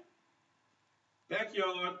like,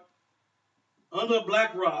 backyard, under a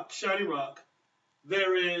black rock, shiny rock,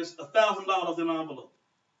 there is $1,000 in an envelope.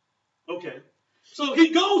 Okay. So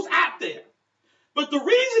he goes out there. But the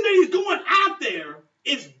reason that he's going out there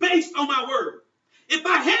is based on my word. If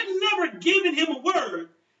I had never given him a word,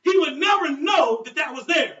 he would never know that that was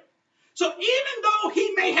there. So even though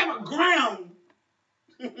he may have a ground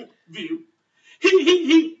view,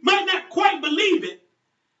 he might not quite believe it.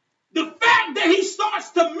 The fact that he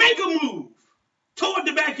starts to make a move toward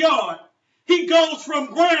the backyard, he goes from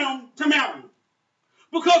ground to mountain.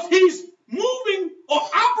 Because he's moving or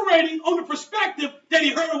operating on the perspective that he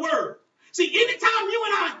heard a word. See, anytime you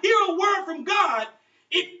and I hear a word from God,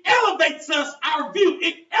 it elevates us, our view.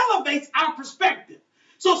 It elevates our perspective.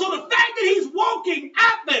 So the fact that he's walking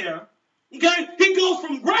out there, okay, he goes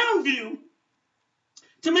from ground view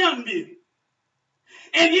to mountain view.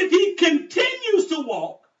 And if he continues to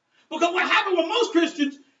walk, because what happens with most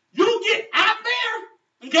Christians, you get out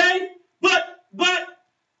there, okay, but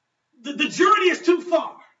the journey is too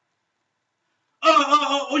far.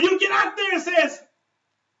 Or you get out there and says,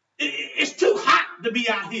 it's too hot to be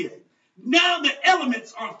out here. Now the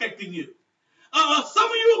elements are affecting you. Some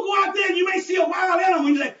of you will go out there and you may see a wild animal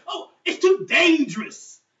and you say, oh, it's too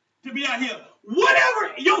dangerous to be out here.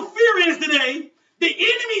 Whatever your fear is today, the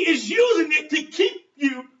enemy is using it to keep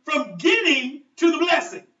you from getting to the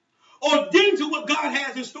blessing or getting to what God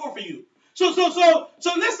has in store for you. So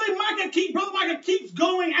let's say Brother Micah keeps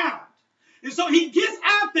going out. And so he gets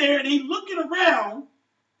out there and he's looking around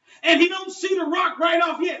and he don't see the rock right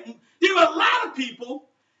off yet. There are a lot of people,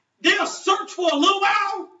 they'll search for a little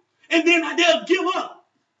while and then they'll give up.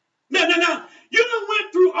 Now, you done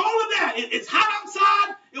went through all of that. It's hot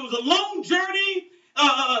outside. It was a long journey.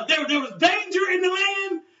 There was danger in the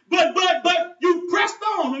land, but you pressed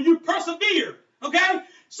on and you persevered. Okay?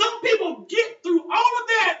 Some people get through all of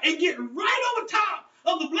that and get right over top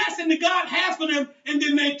of the blessing that God has for them, and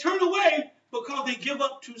then they turn away because they give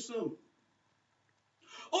up too soon.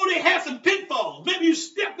 Or they had some pitfalls. Maybe you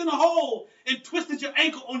stepped in a hole and twisted your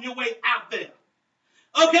ankle on your way out there.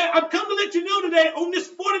 Okay, I've come to let you know today on this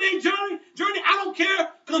 40-day journey, I don't care,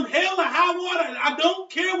 come hell or high water, I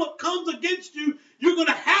don't care what comes against you, you're going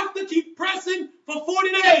to have to keep pressing for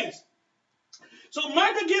 40 days. So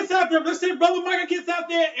Micah gets out there, let's say Brother Micah gets out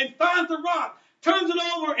there and finds the rock, turns it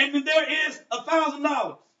over, and then there is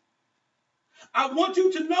 $1,000. I want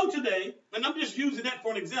you to know today, and I'm just using that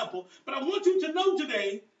for an example, but I want you to know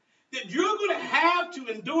today that you're going to have to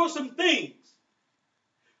endure some things.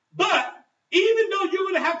 But even though you're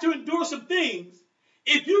going to have to endure some things,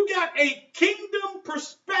 if you got a kingdom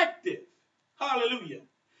perspective, hallelujah,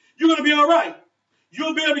 you're going to be all right.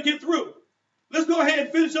 You'll be able to get through. Let's go ahead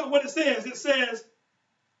and finish up what it says. It says,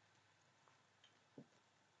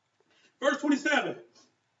 verse 27,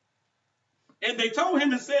 and they told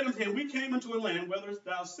him and said unto him, we came into a land whither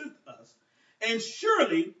thou sent us, and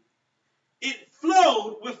surely it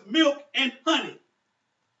flowed with milk and honey.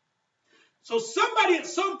 So somebody at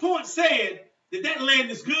some point said that that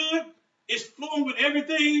land is good, it's flowing with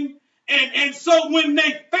everything, and so when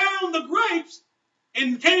they found the grapes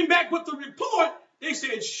and came back with the report, they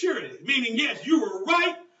said surely, meaning yes, you were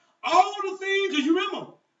right. All the things, because you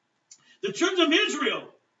remember, the children of Israel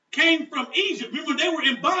came from Egypt. Remember, they were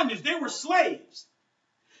in bondage. They were slaves.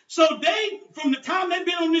 So they, from the time they've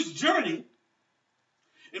been on this journey,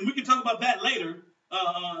 and we can talk about that later,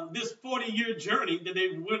 this 40-year journey that they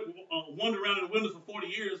wandered around in the wilderness for 40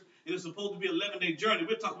 years, and it's supposed to be an 11-day journey.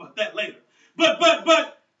 We'll talk about that later. But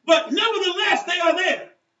nevertheless, they are there.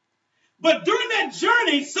 But during that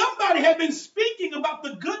journey, somebody had been speaking about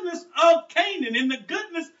the goodness of Canaan and the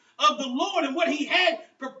goodness of the Lord and what he had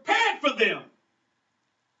prepared for them.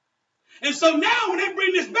 And so now when they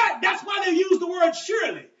bring this back, that's why they use the word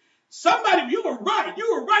surely. Somebody, you were right.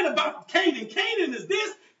 You were right about Canaan. Canaan is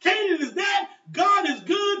this. Canaan is that. God is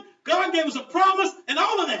good. God gave us a promise and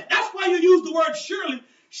all of that. That's why you use the word surely.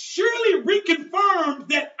 Surely reconfirms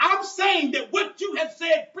that I'm saying that what you have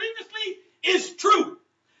said previously is true.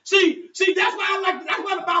 See, that's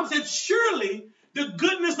why the Bible said, surely the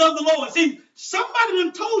goodness of the Lord. See, somebody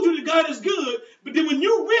done told you that God is good, but then when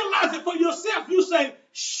you realize it for yourself, you say,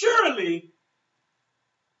 surely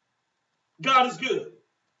God is good.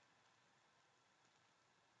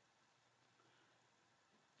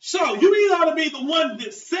 So you either ought to be the one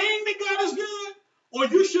that's saying that God is good, or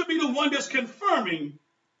you should be the one that's confirming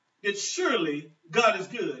that surely God is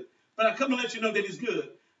good. But I come to let you know that he's good.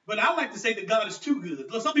 But I like to say that God is too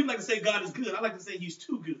good. Some people like to say God is good. I like to say he's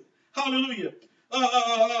too good. Hallelujah.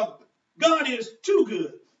 God is too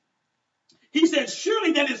good. He said,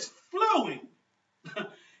 surely that is flowing.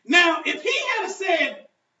 Now, if he had said,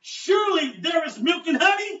 surely there is milk and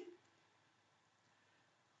honey,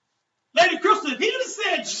 Lady Crystal, if he had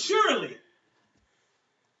said, surely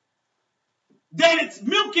that it's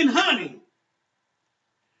milk and honey,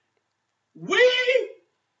 we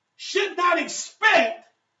should not expect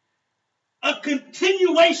a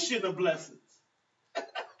continuation of blessings.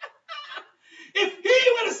 If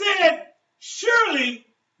he would have said, surely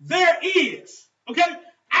there is, okay?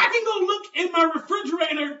 I can go look in my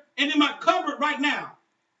refrigerator and in my cupboard right now.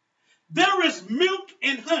 There is milk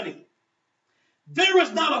and honey. There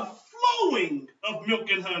is not a flowing of milk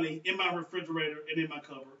and honey in my refrigerator and in my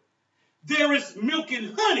cupboard. There is milk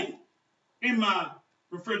and honey in my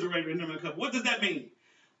refrigerator and in my cupboard. What does that mean?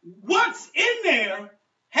 What's in there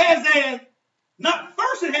has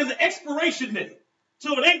it has an expiration date.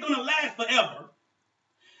 So it ain't going to last forever.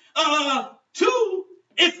 Two,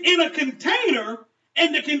 it's in a container,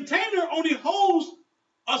 and the container only holds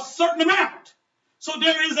a certain amount. So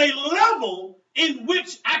there is a level in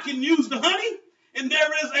which I can use the honey, and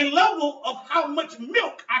there is a level of how much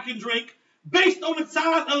milk I can drink based on the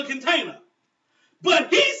size of the container.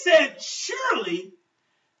 But he said, surely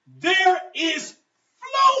there is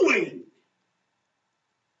flowing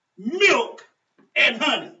milk and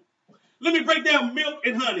honey. Let me break down milk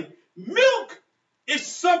and honey. Milk is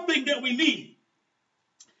something that we need.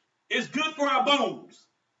 It's good for our bones.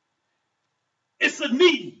 It's a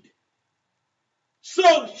need.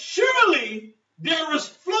 So surely there is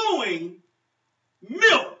flowing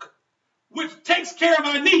milk, which takes care of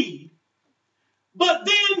our need. But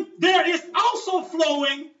then there is also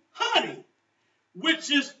flowing honey,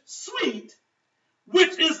 which is sweet,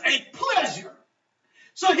 which is a pleasure.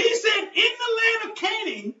 So he said, in the land of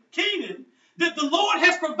Canaan, that the Lord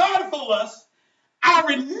has provided for us,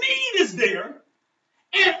 our need is there,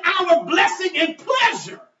 and our blessing and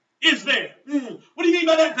pleasure is there. What do you mean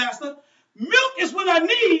by that, Pastor? Milk is what I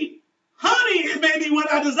need. Honey is maybe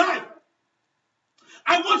what I desire.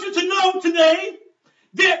 I want you to know today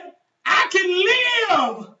that I can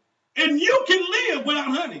live and you can live without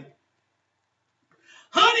honey.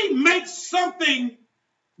 Honey makes something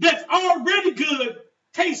that's already good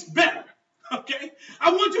tastes better. Okay?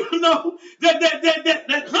 I want you to know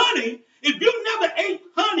that honey, if you never ate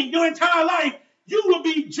honey your entire life, you will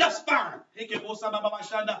be just fine.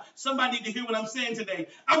 Somebody need to hear what I'm saying today.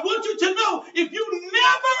 I want you to know, if you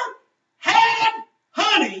never had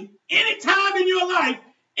honey any time in your life,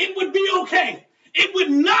 it would be okay. It would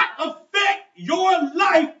not affect your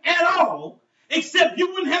life at all, except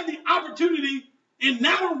you wouldn't have the opportunity in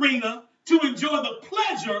that arena to enjoy the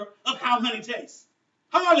pleasure of how honey tastes.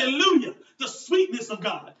 Hallelujah. The sweetness of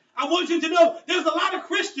God. I want you to know there's a lot of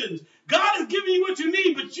Christians. God is giving you what you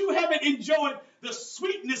need, but you haven't enjoyed the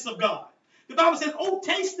sweetness of God. The Bible says, oh,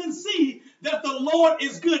 taste and see that the Lord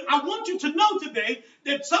is good. I want you to know today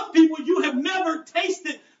that some people, you have never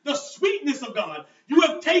tasted the sweetness of God. You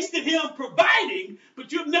have tasted him providing,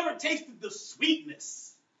 but you've never tasted the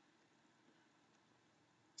sweetness.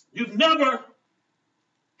 You've never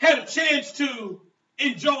had a chance to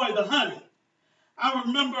enjoy the honey. I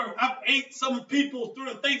remember I ate some people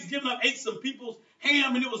during Thanksgiving. I ate some people's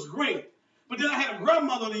ham, and it was great. But then I had a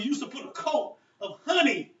grandmother that used to put a coat of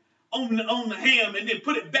honey on the ham and then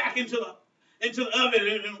put it back into the oven.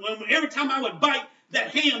 And every time I would bite that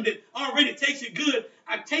ham that already tasted good,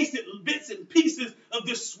 I tasted bits and pieces of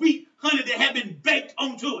the sweet honey that had been baked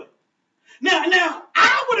onto it. Now,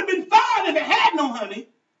 I would have been fine if it had no honey.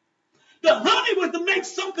 The honey was to make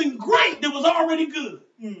something great that was already good.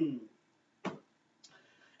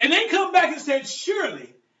 And they come back and said,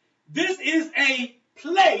 surely this is a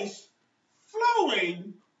place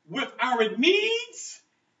flowing with our needs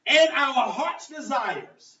and our heart's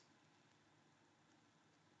desires.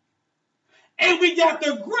 And we got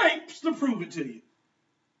the grapes to prove it to you.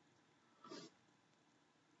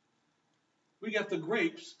 We got the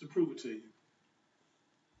grapes to prove it to you.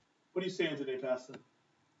 What are you saying today, Pastor?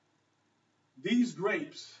 These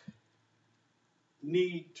grapes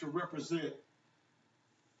need to represent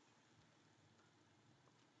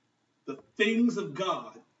the things of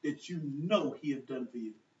God that you know he has done for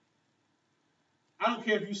you. I don't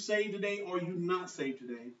care if you're saved today or you're not saved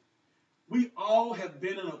today. We all have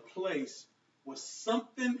been in a place where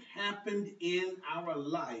something happened in our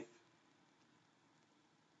life,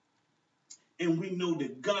 and we know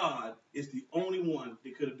that God is the only one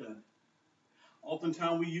that could have done it.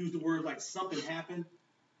 Oftentimes we use the word like something happened,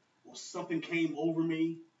 or something came over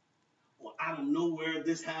me, or out of nowhere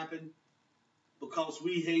this happened, because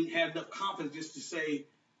we ain't had enough confidence just to say,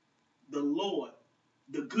 the Lord,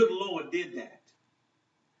 the good Lord did that.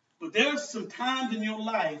 But there's some times in your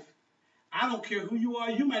life, I don't care who you are,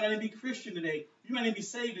 you might not even be Christian today, you might not even be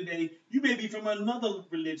saved today, you may be from another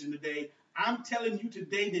religion today. I'm telling you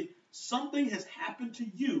today that something has happened to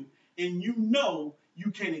you, and you know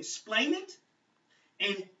you can't explain it,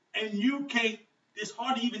 and you can't, it's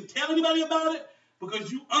hard to even tell anybody about it,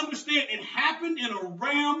 because you understand it happened in a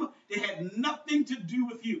realm that had nothing to do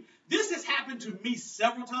with you. This has happened to me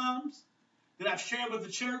several times that I've shared with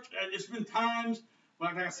the church. It's been times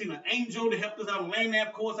when I've seen an angel to help us out on the land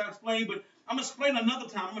nav course I explained, but I'm going to explain another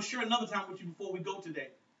time. I'm going to share another time with you before we go today.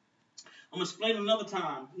 I'm going to explain another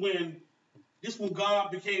time when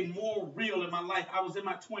God became more real in my life. I was in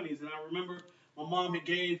my 20s, and I remember my mom had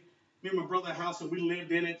gave me and my brother a house, and we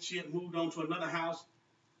lived in it. She had moved on to another house,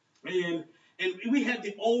 and we had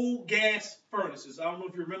the old gas furnaces. I don't know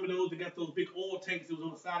if you remember those. They got those big oil tanks that was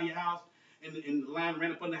on the side of your house, and the line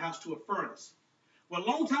ran up under the house to a furnace. Well, a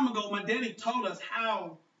long time ago, my daddy taught us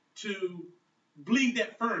how to bleed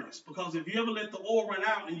that furnace, because if you ever let the oil run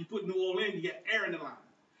out and you put new oil in, you get air in the line.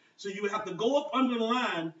 So you would have to go up under the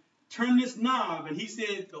line, turn this knob, and he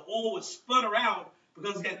said the oil would sputter out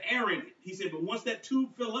because it's got air in it. He said, but once that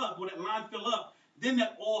tube fill up, when that line fill up, then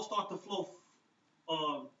that oil start to flow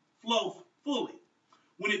fully.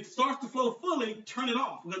 When it starts to flow fully, turn it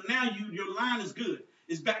off, because now your line is good.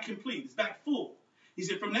 It's back complete. It's back full. He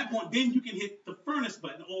said from that point, then you can hit the furnace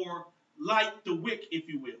button or light the wick, if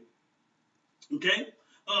you will. Okay?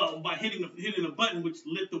 By hitting the button which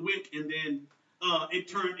lit the wick, and then it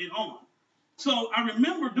turned it on. So I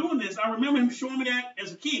remember doing this. I remember him showing me that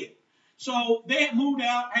as a kid. So they had moved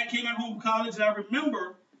out. I came out home from college, and I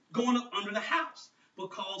remember going up under the house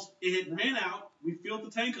because it had ran out. We filled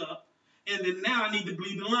the tank up, and then now I need to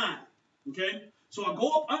bleed the line. Okay? So I go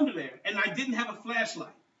up under there, and I didn't have a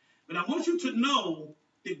flashlight. But I want you to know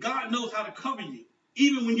that God knows how to cover you,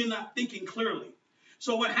 even when you're not thinking clearly.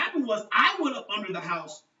 So what happened was I went up under the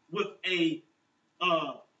house with a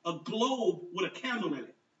globe with a candle in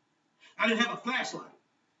it. I didn't have a flashlight.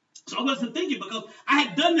 So I wasn't thinking, because I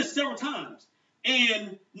had done this several times.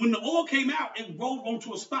 And when the oil came out, it rolled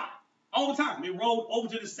onto a spot all the time. It rolled over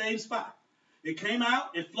to the same spot. It came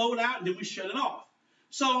out, it flowed out, and then we shut it off.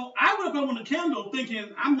 So I went up on the candle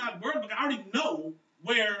thinking I'm not worried, but I already know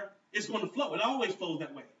where it's going to flow. It always flows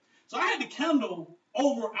that way. So I had the candle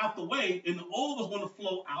over out the way, and the oil was going to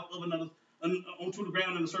flow out of onto the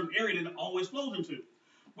ground in a certain area that it always flows into.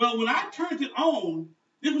 Well, when I turned it on,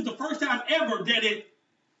 this was the first time ever that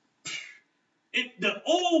the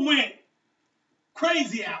oil went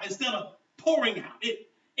crazy out instead of pouring out.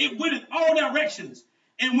 It went in all directions.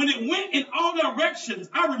 And when it went in all directions,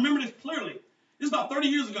 I remember this clearly. This is about 30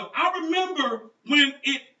 years ago. I remember when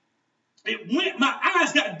it went, my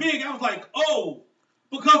eyes got big. I was like, oh,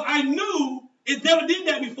 because I knew it never did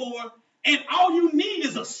that before. And all you need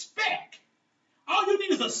is a speck. All you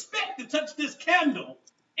need is a speck to touch this candle.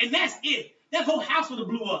 And that's it. That whole house would have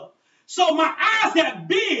blew up. So my eyes got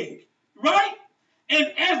big, right?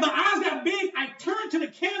 And as my eyes got big, I turned to the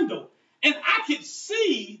candle. And I could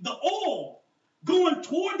see the oil going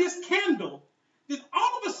toward this candle. Then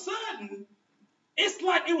all of a sudden, it's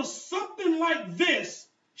like it was something like this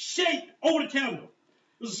shaped over the candle.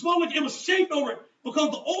 It was small, it was shaped over it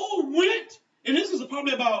because the oil went, and this is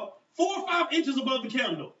probably about 4 or 5 inches above the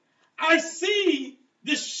candle. I see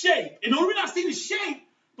this shape. And the only reason I see the shape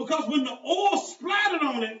because when the oil splattered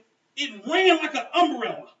on it, it ran like an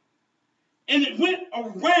umbrella. And it went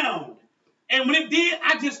around. And when it did,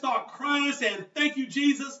 I just started crying, saying, thank you,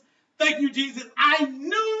 Jesus. Thank you, Jesus. I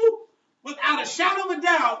knew without a shadow of a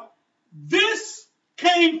doubt, this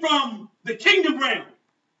came from the kingdom realm.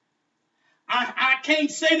 I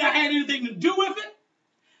can't say that I had anything to do with it.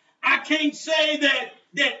 I can't say that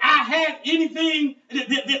I had anything,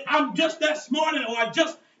 that I'm just that smart or I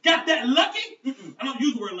just got that lucky. I don't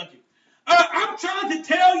use the word lucky. I'm trying to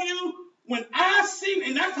tell you, when I see,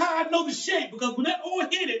 and that's how I know the shape, because when that oil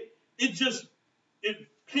hit it, it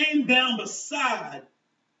came down beside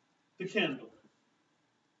the candle.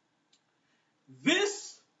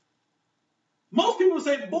 Most people would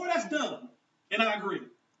say, boy, that's dumb. And I agree.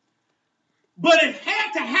 But it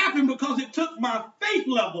had to happen because it took my faith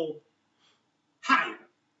level higher.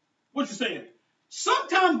 What you saying?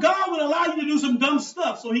 Sometimes God will allow you to do some dumb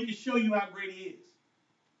stuff so he can show you how great he is.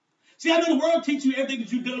 See, I know the world teaches you everything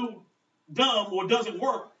that you do dumb or doesn't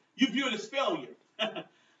work. You view it as failure.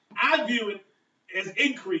 I view it as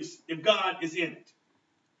increase if God is in it.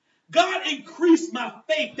 God increased my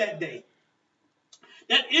faith that day.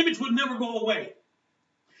 That image would never go away.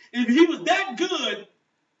 And if he was that good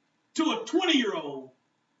to a 20-year-old,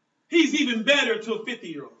 he's even better to a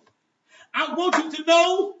 50-year-old. I want you to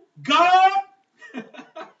know God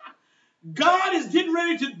is getting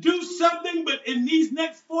ready to do something, but in these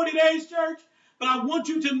next 40 days, church, but I want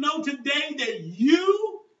you to know today that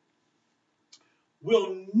you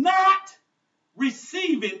will not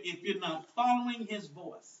receive it if you're not following his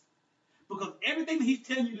voice. Because everything that he's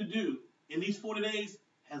telling you to do in these 40 days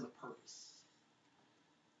has a purpose.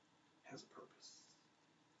 Has a purpose.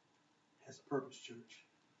 Has a purpose, church.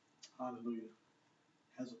 Hallelujah.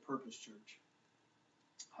 Has a purpose, church.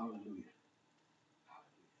 Hallelujah.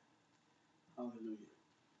 Hallelujah. Hallelujah.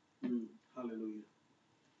 Hallelujah. Hallelujah.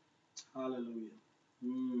 Hallelujah.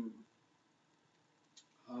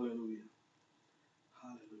 Hallelujah. Hallelujah.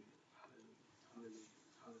 Hallelujah. Hallelujah.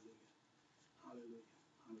 Hallelujah.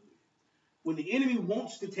 Hallelujah. When the enemy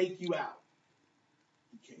wants to take you out,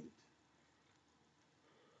 he can't.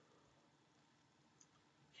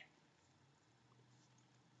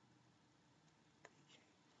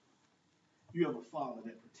 You have a Father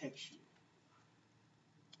that protects you.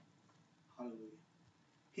 Hallelujah.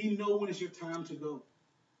 He knows when it's your time to go.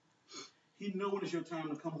 He knows when it's your time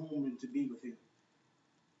to come home and to be with him.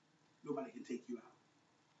 Nobody can take you out.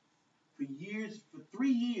 For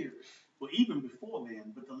 3 years, well, even before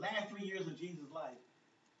then, but the last 3 years of Jesus' life,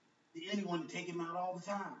 the enemy wanted to take him out all the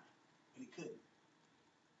time, but he couldn't.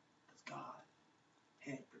 Because God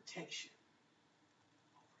had protection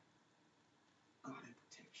over him. God had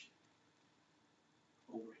protection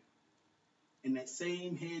over him. And that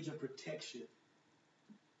same hedge of protection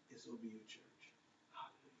is over your church.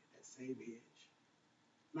 Hallelujah. That same hedge.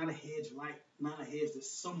 Not a hedge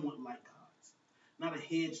that's somewhat like God's. Not a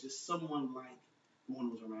hedge that's someone like the one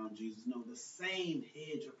who was around Jesus. No, the same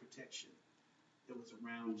hedge of protection that was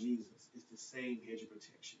around Jesus is the same hedge of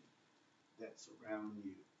protection that's around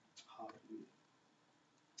you. Hallelujah.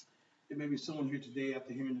 There may be someone here today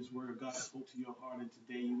after hearing this word, God spoke to your heart, and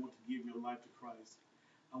today you want to give your life to Christ.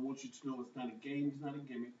 I want you to know it's not a game, it's not a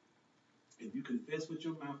gimmick. If you confess with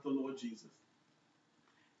your mouth the Lord Jesus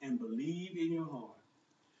and believe in your heart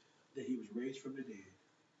that he was raised from the dead,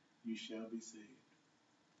 you shall be saved.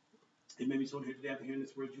 It may be someone here today after hearing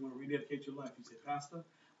this word, you want to rededicate your life. You say, Pastor,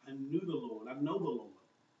 I knew the Lord. I know the Lord.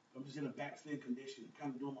 I'm just in a backslid condition. I'm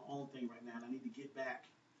kind of doing my own thing right now, and I need to get back,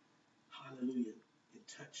 hallelujah, in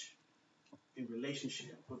touch, in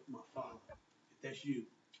relationship with my Father. If that's you,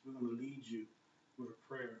 we're going to lead you with a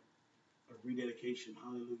prayer of rededication.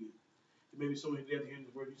 Hallelujah. There may be someone here hearing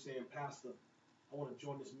this word, you're saying, Pastor, I want to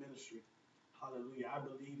join this ministry. Hallelujah. I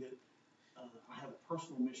believe that I have a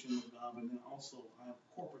personal mission with God, but then also I have a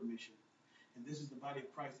corporate mission. And this is the body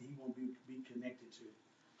of Christ that He won't be connected to.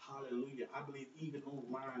 Hallelujah. I believe even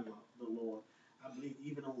online, the Lord, I believe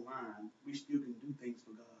even online, we still can do things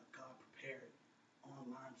for God. God prepared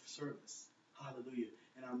online service. Hallelujah.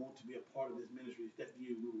 And I want to be a part of this ministry. If that's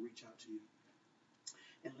you, we will reach out to you.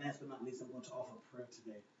 And last but not least, I'm going to offer a prayer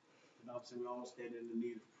today. The Bible says we all stand in the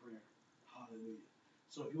need of prayer. Hallelujah.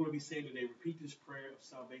 So if you want to be saved today, repeat this prayer of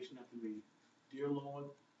salvation after me. Dear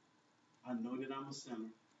Lord, I know that I'm a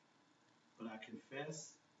sinner, but I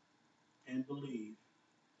confess and believe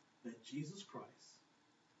that Jesus Christ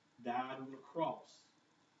died on the cross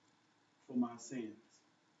for my sins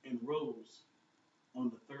and rose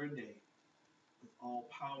on the third day with all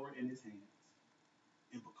power in His hands.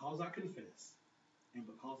 And because I confess and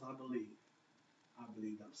because I believe I'm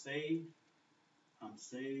saved, I'm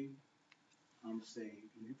saved, I'm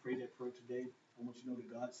saved. When you pray that prayer today, I want you to know that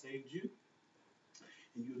God saved you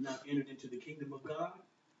and you have now entered into the kingdom of God,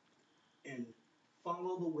 and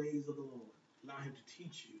follow the ways of the Lord. Allow Him to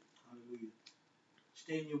teach you. Hallelujah.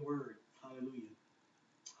 Stay in your word. Hallelujah.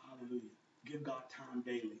 Hallelujah. Give God time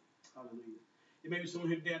daily. Hallelujah. There may be someone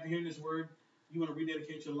here today after hearing this word, you want to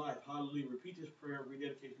rededicate your life. Hallelujah. Repeat this prayer of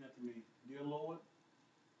rededication after me. Dear Lord,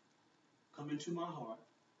 come into my heart,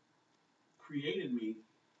 create in me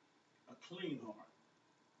a clean heart,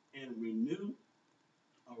 and renew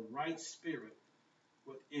a right spirit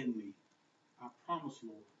within me. I promise,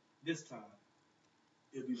 Lord, this time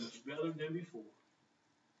it'll be much better than before.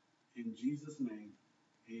 In Jesus' name,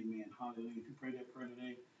 amen. Hallelujah. If you pray that prayer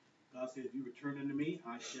today, God said, if you return unto me,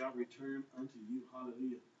 I shall return unto you.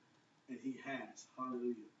 Hallelujah. And He has.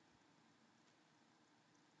 Hallelujah.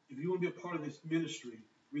 If you want to be a part of this ministry,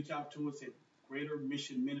 reach out to us at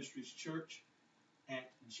greatermissionministrieschurch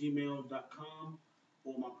at gmail.com,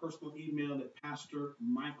 or my personal email at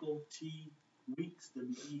pastormichaeltweaks,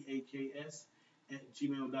 W-E-A-K-S, at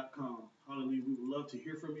gmail.com. Hallelujah. We would love to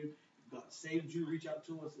hear from you. If God saved you, reach out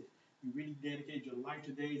to us. If you really dedicate your life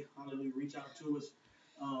today, hallelujah, reach out to us.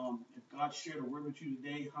 If God shared a word with you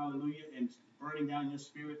today, hallelujah, and it's burning down in your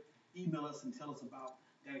spirit, email us and tell us about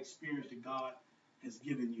that experience that God has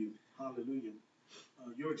given you. Hallelujah.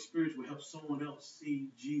 Your experience will help someone else see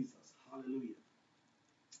Jesus. Hallelujah.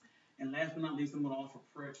 And last but not least, I'm going to offer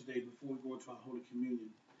prayer today before we go into our Holy Communion.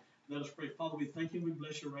 Let us pray. Father, we thank you and we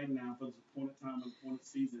bless you right now for this appointed time and appointed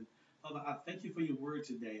season. Father, I thank you for your word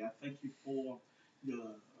today. I thank you for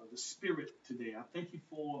the spirit today. I thank you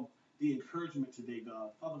for the encouragement today,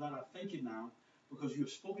 God. Father God, I thank you now because you have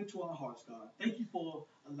spoken to our hearts, God. Thank you for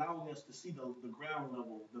allowing us to see the ground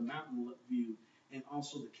level, the mountain view, and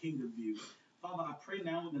also the kingdom view. Father, I pray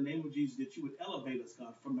now in the name of Jesus that you would elevate us,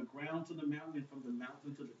 God, from the ground to the mountain and from the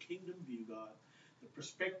mountain to the kingdom view, God, the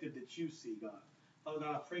perspective that you see, God. Father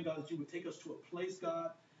God, I pray, God, that you would take us to a place,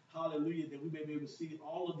 God, hallelujah, that we may be able to see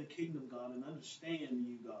all of the kingdom, God, and understand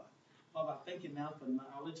you, God. Father, I thank you now for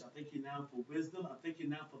knowledge. I thank you now for wisdom. I thank you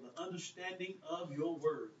now for the understanding of your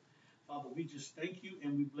word. Father, we just thank you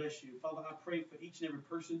and we bless you. Father, I pray for each and every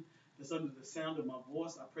person that's under the sound of my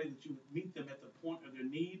voice. I pray that you would meet them at the point of their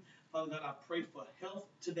need. Father God, I pray for health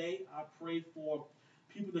today. I pray for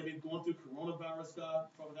people that have been going through coronavirus, God.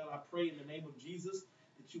 Father God, I pray in the name of Jesus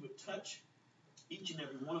that you would touch each and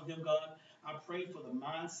every one of them, God. I pray for the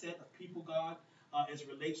mindset of people, God, as it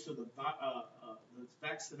relates to the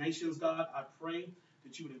vaccinations, God. I pray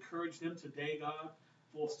that you would encourage them today, God,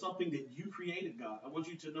 for something that you created, God. I want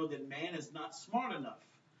you to know that man is not smart enough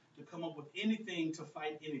to come up with anything to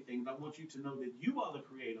fight anything. But I want you to know that you are the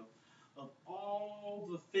creator of all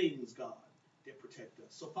the things, God, that protect us.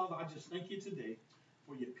 So, Father, I just thank you today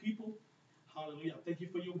for your people. Hallelujah. I thank you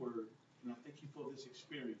for your word. And I thank you for this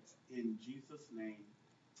experience. In Jesus' name,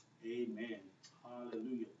 amen.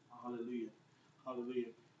 Hallelujah. Hallelujah.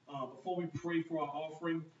 Hallelujah. Before we pray for our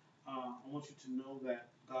offering, I want you to know that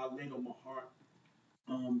God laid on my heart.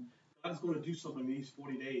 God is going to do something in these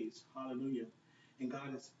 40 days. Hallelujah. And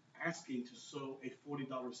God is asking to sow a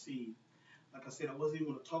 $40 seed. Like I said, I wasn't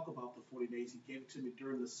even going to talk about the 40 days. He gave it to me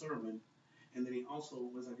during the sermon. And then he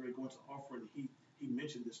also, as I go into offering, he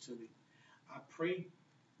mentioned this to me. I pray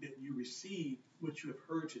that you receive what you have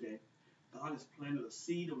heard today. God has planted a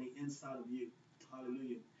seed on the inside of you.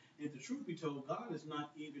 Hallelujah. And if the truth be told, God is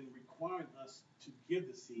not even requiring us to give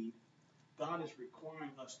the seed. God is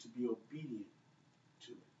requiring us to be obedient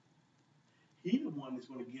to it. He's the one that's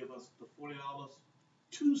going to give us the $40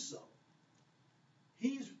 to sow.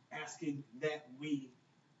 He's asking that we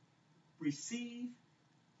receive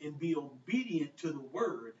and be obedient to the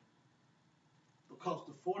word, because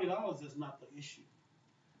the $40 is not the issue.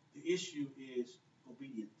 The issue is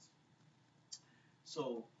obedience.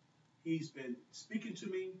 So he's been speaking to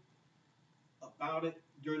me about it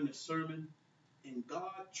during the sermon, and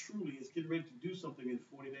God truly is getting ready to do something in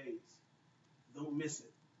 40 days. Don't miss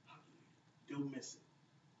it. Don't miss it.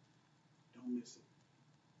 Don't miss it.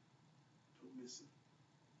 Don't miss it.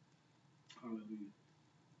 Hallelujah.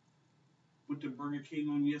 Went to Burger King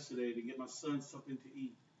on yesterday to get my son something to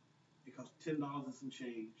eat. It cost $10 and some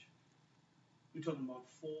change. We're talking about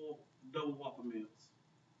 4 double Whopper meals.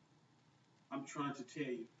 I'm trying to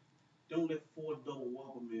tell you, don't let 4 double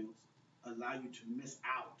Whopper meals allow you to miss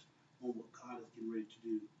out on what God is getting ready to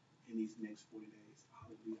do in these next 40 days.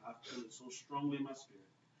 Hallelujah. I feel it so strongly in my spirit.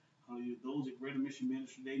 Hallelujah. Those at Greater Mission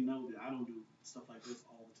Ministry, they know that I don't do stuff like this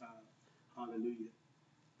all the time. Hallelujah.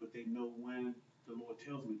 But they know when the Lord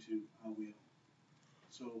tells me to, I will.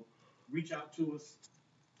 So reach out to us,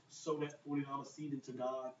 sow that $40 seed into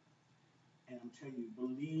God, and I'm telling you,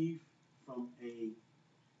 believe from a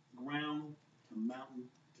ground to mountain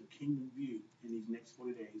to kingdom view in these next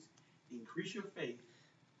 40 days. Increase your faith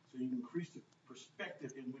so you can increase the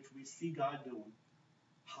perspective in which we see God doing.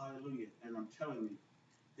 Hallelujah. And I'm telling you,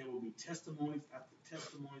 there will be testimonies after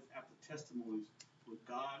testimonies after testimonies what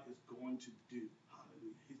God is going to do.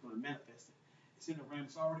 Hallelujah. He's going to manifest it. It's in the realm.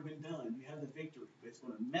 It's already been done. You have the victory. But it's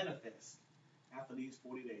going to manifest after these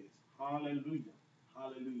 40 days. Hallelujah.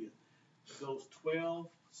 Hallelujah. Those 12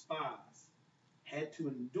 spies had to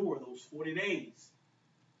endure those 40 days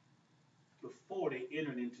before they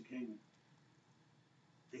entered into Canaan.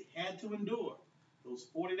 They had to endure those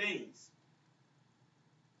 40 days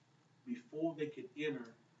before they could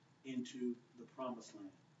enter into the promised land.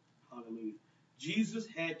 Hallelujah. Jesus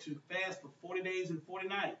had to fast for 40 days and 40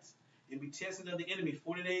 nights and be tested of the enemy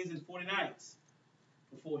 40 days and 40 nights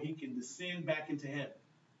before he can descend back into heaven.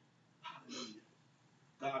 Hallelujah.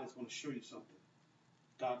 God is going to show you something.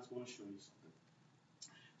 God is going to show you something.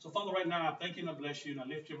 So, Father, right now, I thank you and I bless you and I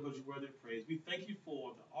lift you because you're worthy of praise. We thank you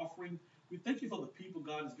for the offering. We thank you for the people,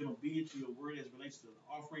 God, is going to be into your word as it relates to the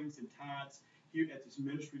offerings and tithes here at this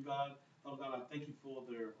ministry, God. Father God, I thank you for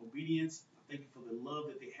their obedience. I thank you for the love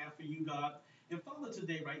that they have for you, God. And Father,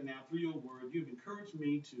 today, right now, through your word, you've encouraged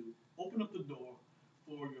me to open up the door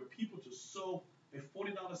for your people to sow a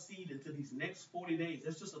 $40 seed into these next 40 days.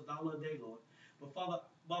 That's just $1 a day, Lord. But Father,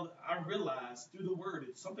 I realize through the word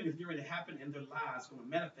that something is going to happen in their lives, going to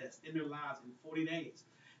manifest in their lives in 40 days.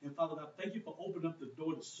 And Father God, thank you for opening up the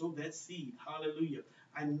door to sow that seed. Hallelujah.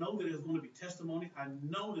 I know that there's going to be testimonies. I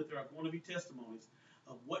know that there are going to be testimonies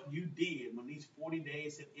of what you did when these 40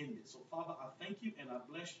 days have ended. So Father, I thank you and I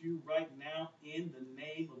bless you right now in the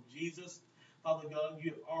name of Jesus. Father God,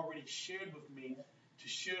 you have already shared with me to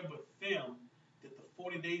share with them that the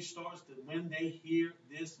 40 days starts that when they hear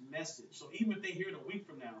this message. So even if they hear it a week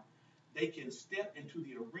from now, they can step into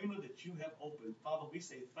the arena that you have opened. Father, we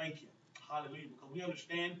say thank you. Hallelujah. Because we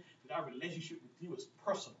understand that our relationship with you is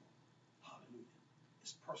personal. Hallelujah.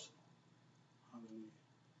 It's personal. Hallelujah.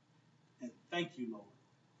 And thank you, Lord,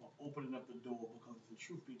 for opening up the door, because the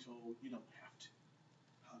truth be told, you don't have to.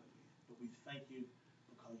 Hallelujah. But we thank you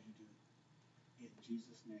because you do. In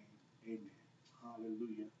Jesus' name, amen.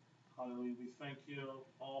 Hallelujah. Hallelujah. We thank you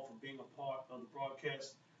all for being a part of the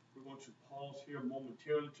broadcast. We're going to pause here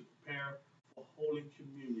momentarily to prepare for Holy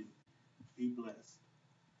Communion. Be blessed.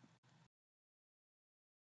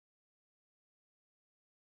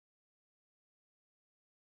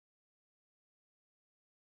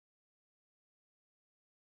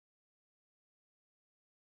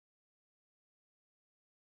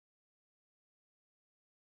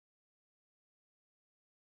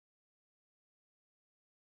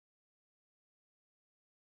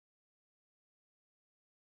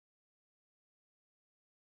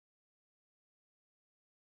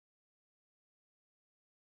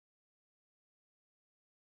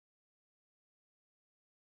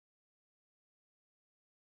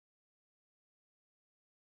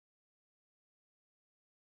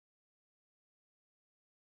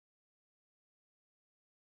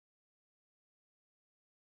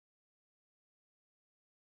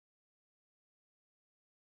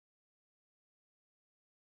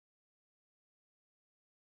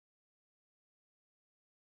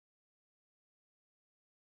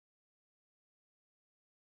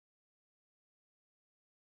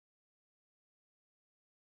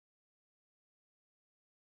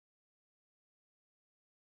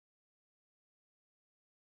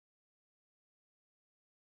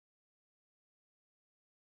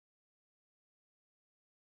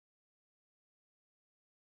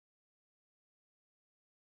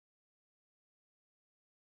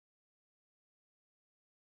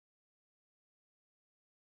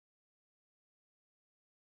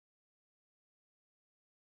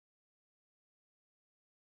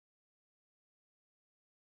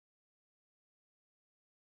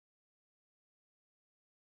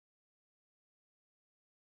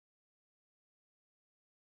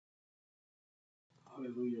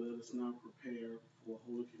 Hallelujah. Let us now prepare for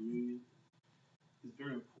Holy Communion. It's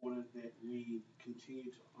very important that we continue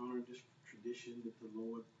to honor this tradition that the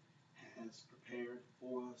Lord has prepared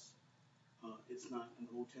for us. It's not an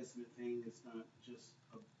Old Testament thing. It's not just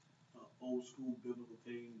a old school biblical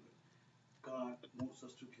thing. But God wants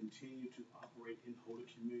us to continue to operate in Holy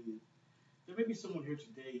Communion. There may be someone here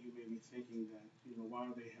today who may be thinking that, why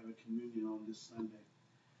are they having communion on this Sunday?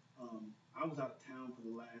 I was out of town for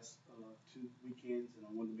the last 2 weekends, and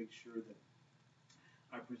I wanted to make sure that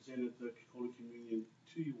I presented the Holy Communion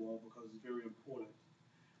to you all because it's very important.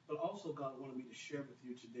 But also, God wanted me to share with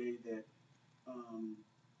you today that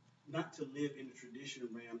not to live in the tradition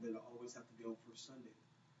realm that I always have to be on First Sunday.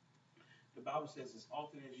 The Bible says, as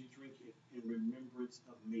often as you drink it in remembrance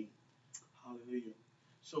of me. Hallelujah.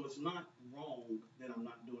 So it's not wrong that I'm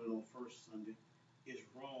not doing it on First Sunday. It's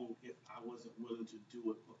wrong if I wasn't willing to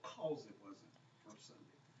do it because it wasn't First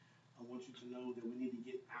Sunday. I want you to know that we need to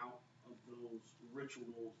get out of those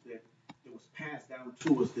rituals that was passed down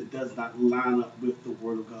to us that does not line up with the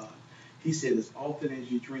Word of God. He said, as often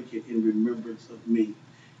as you drink it in remembrance of me.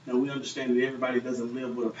 Now, we understand that everybody doesn't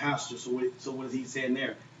live with a pastor, so what is he saying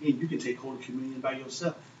there? Hey, you can take Holy Communion by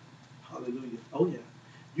yourself. Hallelujah. Oh, yeah.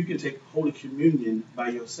 You can take Holy Communion by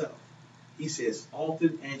yourself. He says,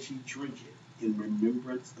 often as you drink it in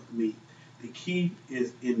remembrance of me. The key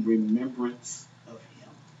is in remembrance of him.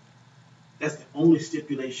 That's the only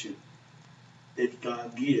stipulation that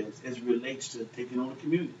God gives as it relates to taking Holy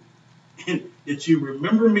Communion. And that you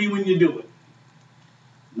remember me when you do it.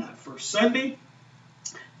 Not First Sunday,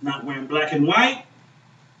 not wearing black and white.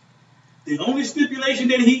 The only stipulation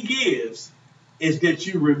that he gives is that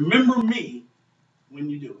you remember me when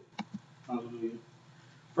you do it. Hallelujah.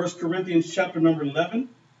 1 Corinthians chapter number 11,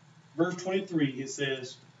 verse 23, it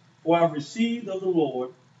says, for I have received of the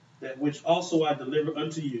Lord that which also I delivered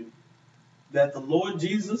unto you, that the Lord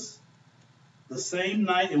Jesus, the same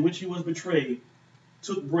night in which he was betrayed,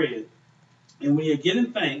 took bread, and when he had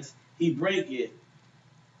given thanks, he brake it,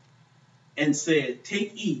 and said,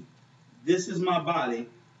 take, eat, this is my body,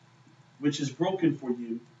 which is broken for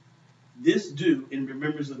you. This do in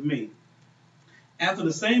remembrance of me. After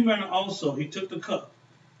the same manner also he took the cup,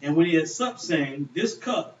 and when he had supped, saying, this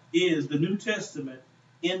cup is the New Testament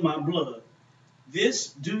in my blood. This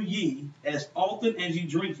do ye as often as ye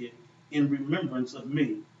drink it in remembrance of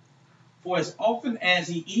me. For as often as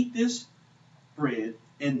ye eat this bread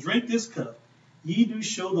and drink this cup, ye do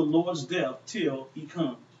show the Lord's death till he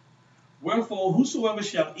comes. Wherefore, whosoever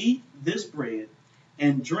shall eat this bread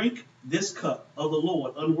and drink this cup of the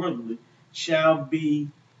Lord unworthily shall be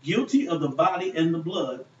guilty of the body and the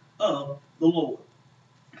blood of the Lord.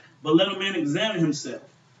 But let a man examine himself.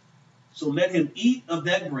 So let him eat of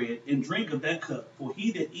that bread and drink of that cup. For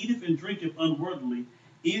he that eateth and drinketh unworthily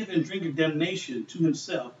eateth and drinketh damnation to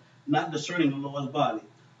himself, not discerning the Lord's body.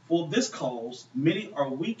 For this cause many are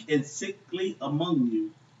weak and sickly among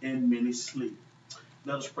you, and many sleep.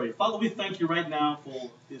 Let us pray. Father, we thank you right now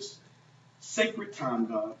for this sacred time,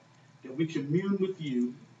 God, that we commune with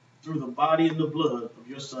you through the body and the blood of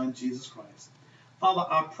your Son, Jesus Christ. Father,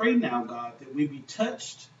 I pray now, God, that we be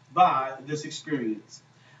touched by this experience.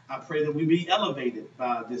 I pray that we be elevated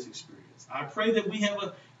by this experience. I pray that we have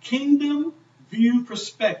a kingdom view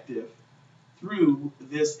perspective through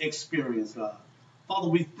this experience, God. Father,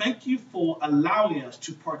 we thank you for allowing us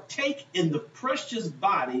to partake in the precious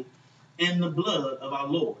body and the blood of our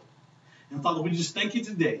Lord. And Father, we just thank you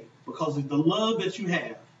today because of the love that you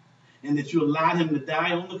have and that you allowed him to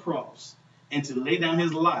die on the cross and to lay down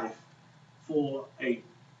his life for a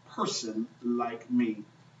person like me.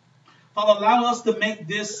 Father, allow us to make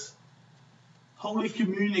this Holy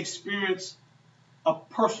Communion experience a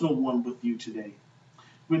personal one with you today.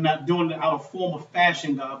 We're not doing it out of form of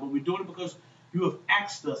fashion, God, but we're doing it because you have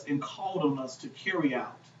asked us and called on us to carry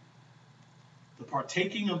out the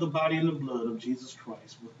partaking of the body and the blood of Jesus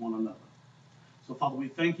Christ with one another. So, Father, we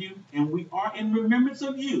thank you, and we are in remembrance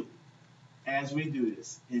of you as we do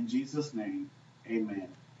this. In Jesus' name, amen.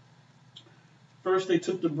 First, they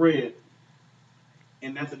took the bread,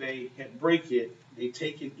 and after they had break it, they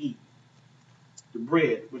take and eat the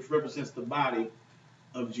bread, which represents the body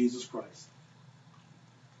of Jesus Christ.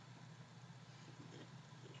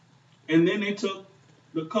 And then they took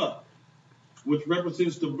the cup, which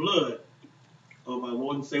represents the blood of our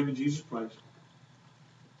Lord and Savior Jesus Christ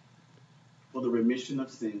for the remission of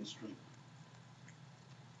sins.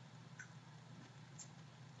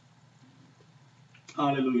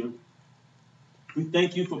 Hallelujah. We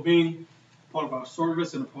thank you for being part of our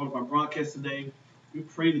service and a part of our broadcast today. We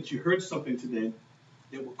pray that you heard something today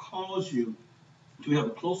that will cause you to have a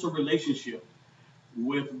closer relationship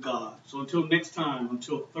with God. So until next time,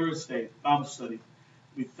 until Thursday, Bible study,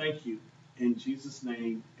 we thank you. In Jesus'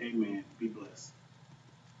 name, amen. Be blessed.